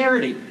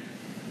posterity.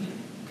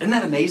 Isn't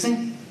that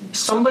amazing?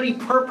 Somebody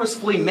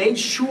purposefully made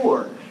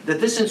sure that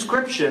this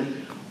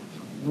inscription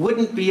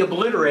wouldn't be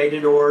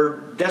obliterated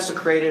or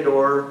desecrated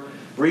or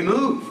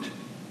removed.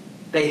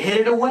 They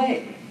hid it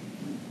away.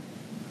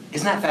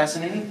 Isn't that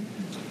fascinating?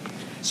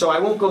 So I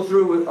won't go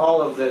through with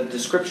all of the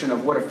description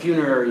of what a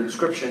funerary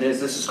inscription is.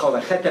 This is called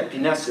a chetep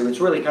pinesu. It's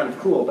really kind of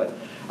cool, but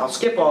I'll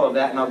skip all of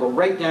that and I'll go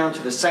right down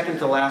to the second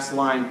to last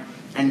line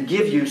and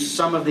give you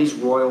some of these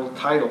royal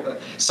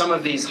titles, some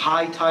of these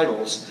high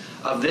titles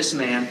of this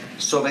man,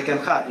 Sobek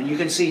Emchat. And you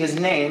can see his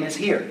name is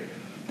here.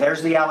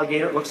 There's the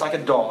alligator. It looks like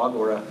a dog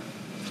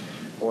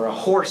or a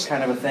horse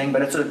kind of a thing,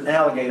 but it's an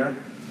alligator.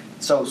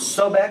 So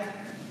Sobek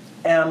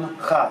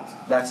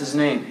Emchat, that's his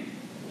name.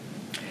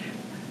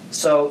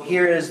 So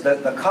here is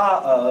the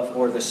ka of,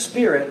 or the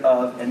spirit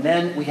of, and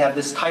then we have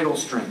this title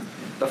string.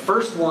 The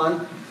first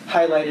one,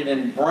 highlighted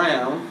in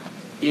brown,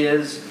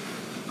 is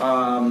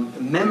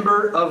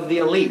member of the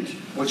elite,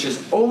 which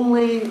is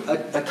only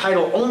a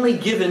title only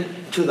given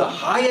to the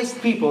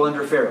highest people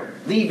under Pharaoh,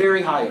 the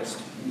very highest.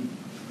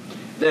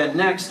 Then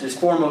next is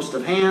foremost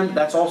of hand.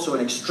 That's also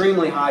an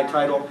extremely high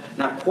title,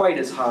 not quite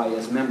as high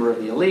as member of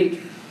the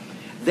elite.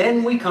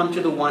 Then we come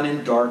to the one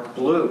in dark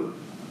blue.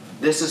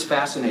 This is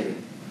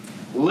fascinating.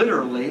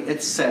 Literally,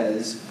 it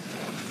says,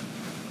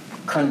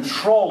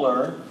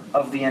 controller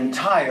of the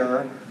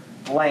entire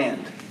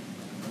land.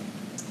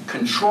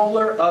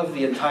 Controller of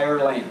the entire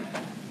land.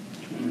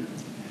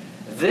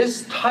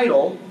 This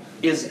title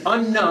is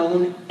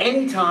unknown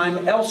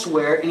anytime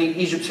elsewhere in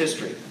Egypt's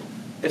history.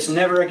 It's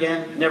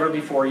never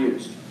before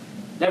used.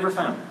 Never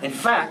found. In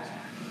fact,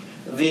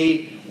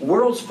 the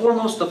world's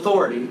foremost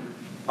authority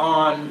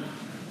on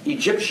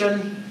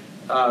Egyptian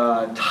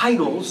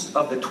titles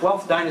of the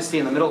 12th dynasty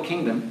in the Middle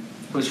Kingdom,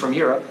 who's from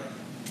Europe,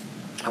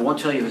 I won't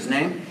tell you his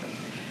name,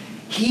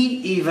 he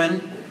even,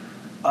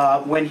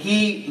 when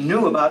he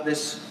knew about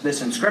this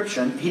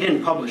inscription, he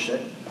didn't publish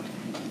it.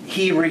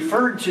 He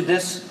referred to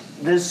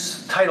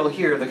this title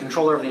here, the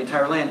controller of the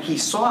entire land. He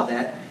saw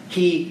that,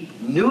 he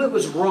knew it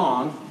was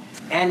wrong,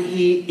 and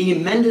he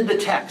amended the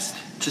text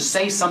to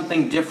say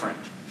something different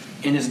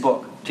in his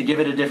book, to give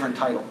it a different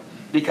title.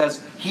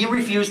 Because he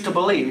refused to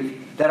believe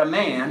that a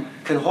man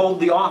can hold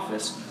the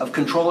office of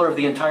controller of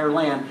the entire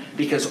land,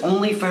 because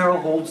only Pharaoh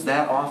holds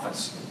that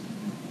office.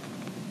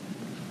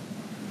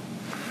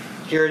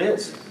 Here it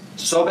is.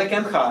 Sobek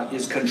Emchat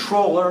is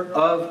controller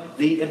of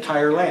the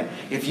entire land.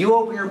 If you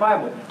open your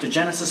Bible to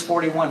Genesis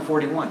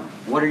 41:41,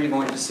 what are you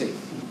going to see?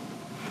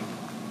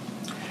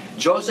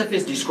 Joseph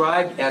is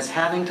described as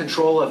having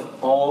control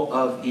of all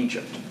of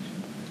Egypt.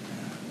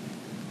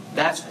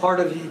 That's part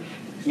of,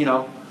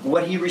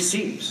 what he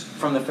receives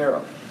from the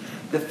Pharaoh.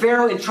 The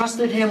Pharaoh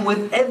entrusted him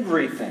with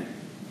everything.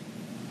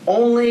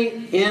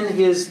 Only in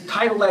his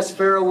title as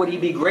Pharaoh would he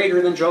be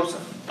greater than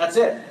Joseph. That's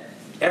it.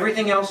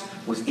 Everything else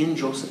was in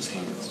Joseph's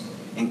hands,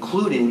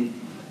 including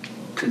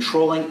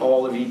controlling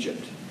all of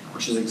Egypt,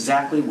 which is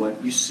exactly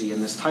what you see in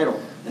this title.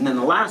 And then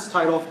the last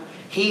title,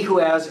 he who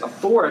has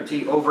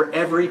authority over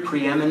every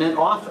preeminent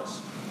office.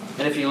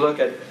 And if you look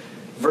at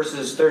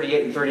verses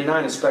 38 and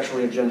 39,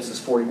 especially of Genesis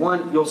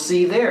 41, you'll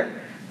see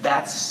there,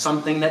 that's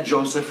something that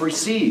Joseph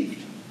received.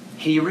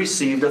 He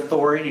received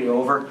authority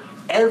over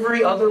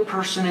every other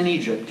person in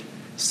Egypt,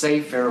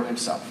 save Pharaoh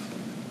himself.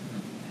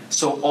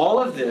 So all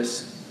of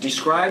this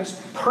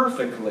describes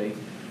perfectly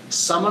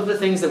some of the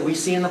things that we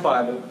see in the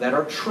Bible that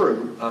are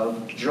true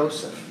of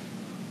Joseph.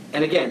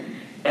 And again,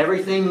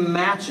 everything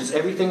matches,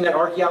 everything that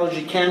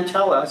archaeology can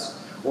tell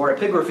us, or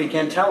epigraphy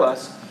can tell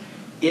us,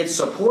 it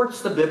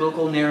supports the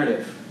biblical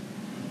narrative.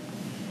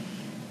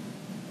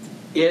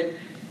 It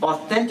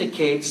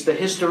authenticates the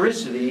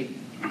historicity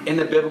in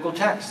the biblical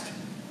text,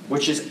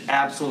 which is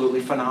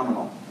absolutely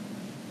phenomenal.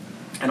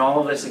 And all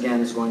of this, again,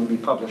 is going to be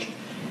published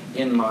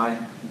in my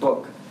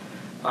book,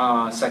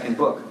 second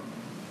book.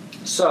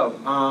 So,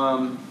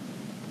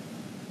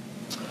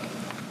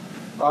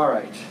 all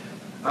right.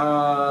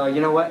 You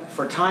know what?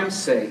 For time's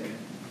sake,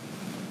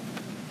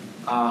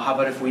 how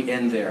about if we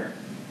end there?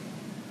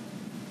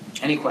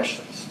 Any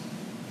questions?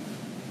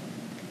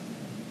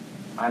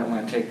 I don't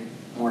want to take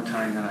more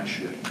time than I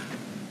should.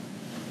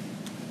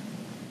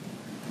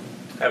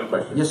 I have a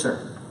question. Yes,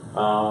 sir.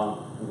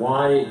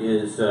 Why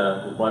is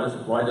the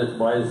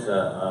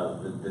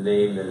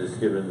name that is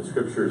given in the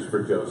scriptures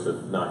for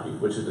Joseph Naki,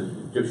 which is the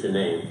Egyptian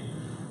name?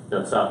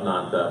 It's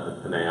not the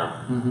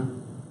Paneah.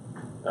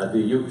 Do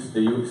you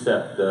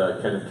accept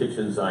Kenneth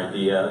Kitchen's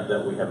idea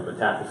that we have a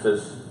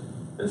metathesis,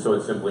 and so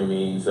it simply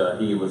means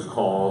he was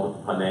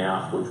called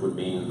Paneah, which would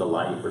mean the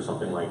light or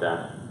something like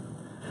that?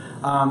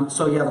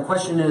 So yeah, the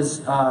question is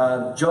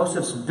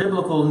Joseph's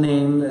biblical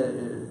name,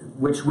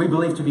 which we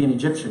believe to be an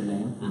Egyptian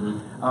name.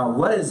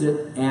 What is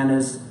it, and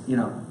is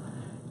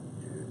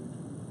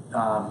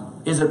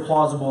it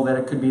plausible that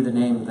it could be the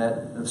name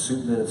that the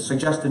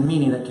suggested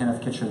meaning that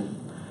Kenneth Kitchen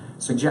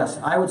suggests?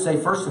 I would say,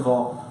 first of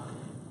all,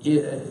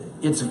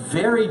 it's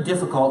very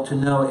difficult to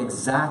know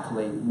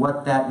exactly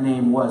what that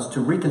name was,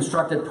 to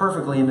reconstruct it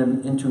perfectly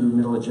into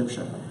Middle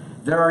Egyptian.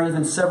 There are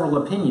even several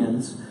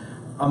opinions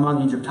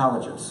among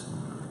Egyptologists.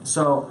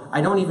 So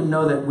I don't even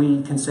know that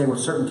we can say with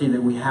certainty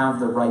that we have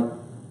the right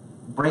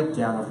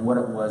breakdown of what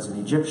it was in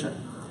Egyptian.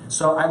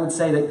 So I would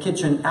say that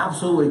Kitchen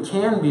absolutely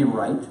can be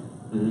right.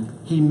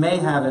 He may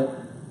have it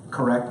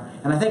correct.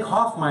 And I think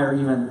Hoffmeyer,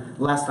 even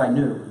last I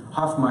knew,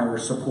 Hoffmeyer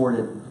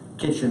supported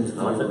Kitchen's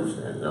view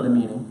of the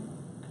meaning.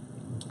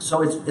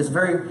 So it's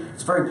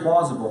very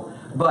plausible.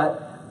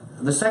 But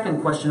the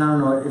second question, I don't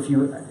know if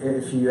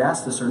you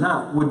asked this or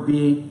not, would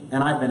be,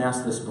 and I've been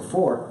asked this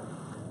before,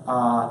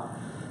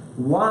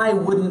 why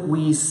wouldn't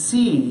we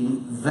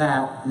see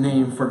that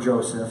name for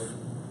Joseph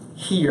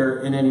here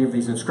in any of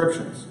these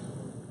inscriptions?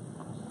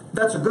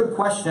 That's a good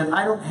question.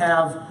 I don't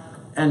have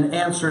an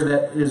answer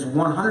that is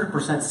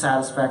 100%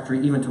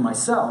 satisfactory even to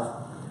myself,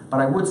 but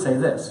I would say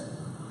this.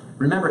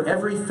 Remember,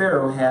 every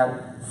pharaoh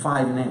had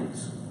 5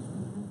 names.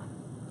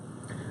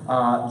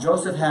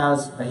 Joseph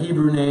has a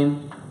Hebrew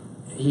name.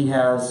 He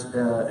has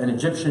an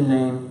Egyptian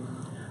name.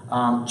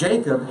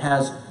 Jacob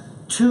has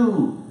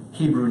 2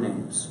 Hebrew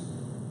names.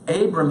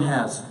 Abram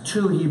has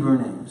 2 Hebrew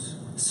names.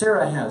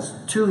 Sarah has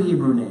 2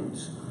 Hebrew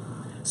names.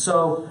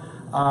 So,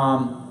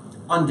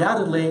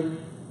 undoubtedly,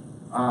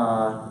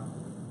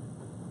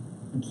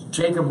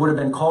 Jacob would have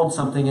been called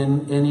something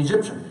in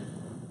Egyptian.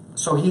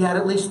 So he had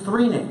at least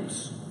 3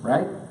 names,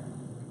 right?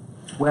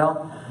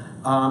 Well,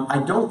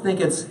 I don't think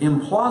it's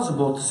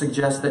implausible to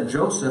suggest that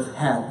Joseph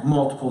had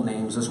multiple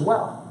names as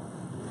well.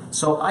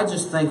 So I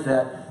just think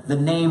that the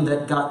name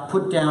that got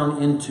put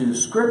down into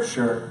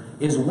Scripture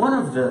is one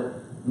of the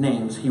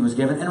names he was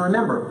given. And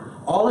remember,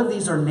 all of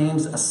these are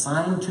names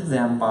assigned to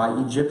them by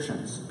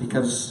Egyptians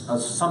because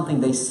of something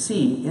they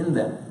see in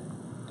them.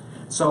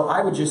 So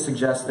I would just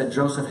suggest that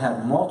Joseph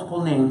had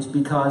multiple names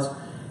because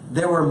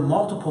there were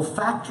multiple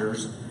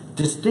factors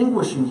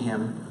distinguishing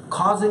him,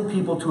 causing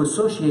people to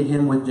associate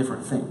him with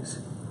different things.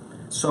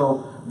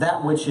 So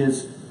that which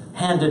is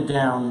handed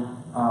down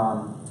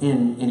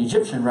in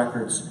Egyptian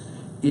records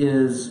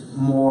is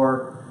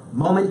more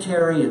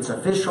momentary, it's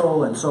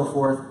official, and so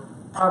forth.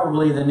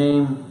 Probably the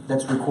name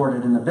that's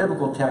recorded in the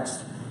biblical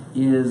text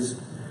is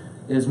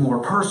more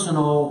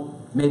personal,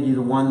 maybe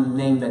the one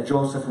name that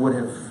Joseph would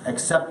have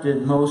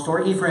accepted most,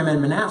 or Ephraim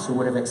and Manasseh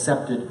would have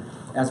accepted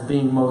as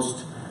being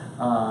most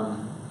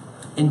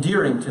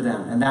endearing to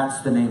them, and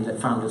that's the name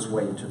that found its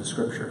way into the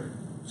Scripture.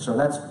 So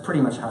that's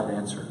pretty much how to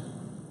answer it.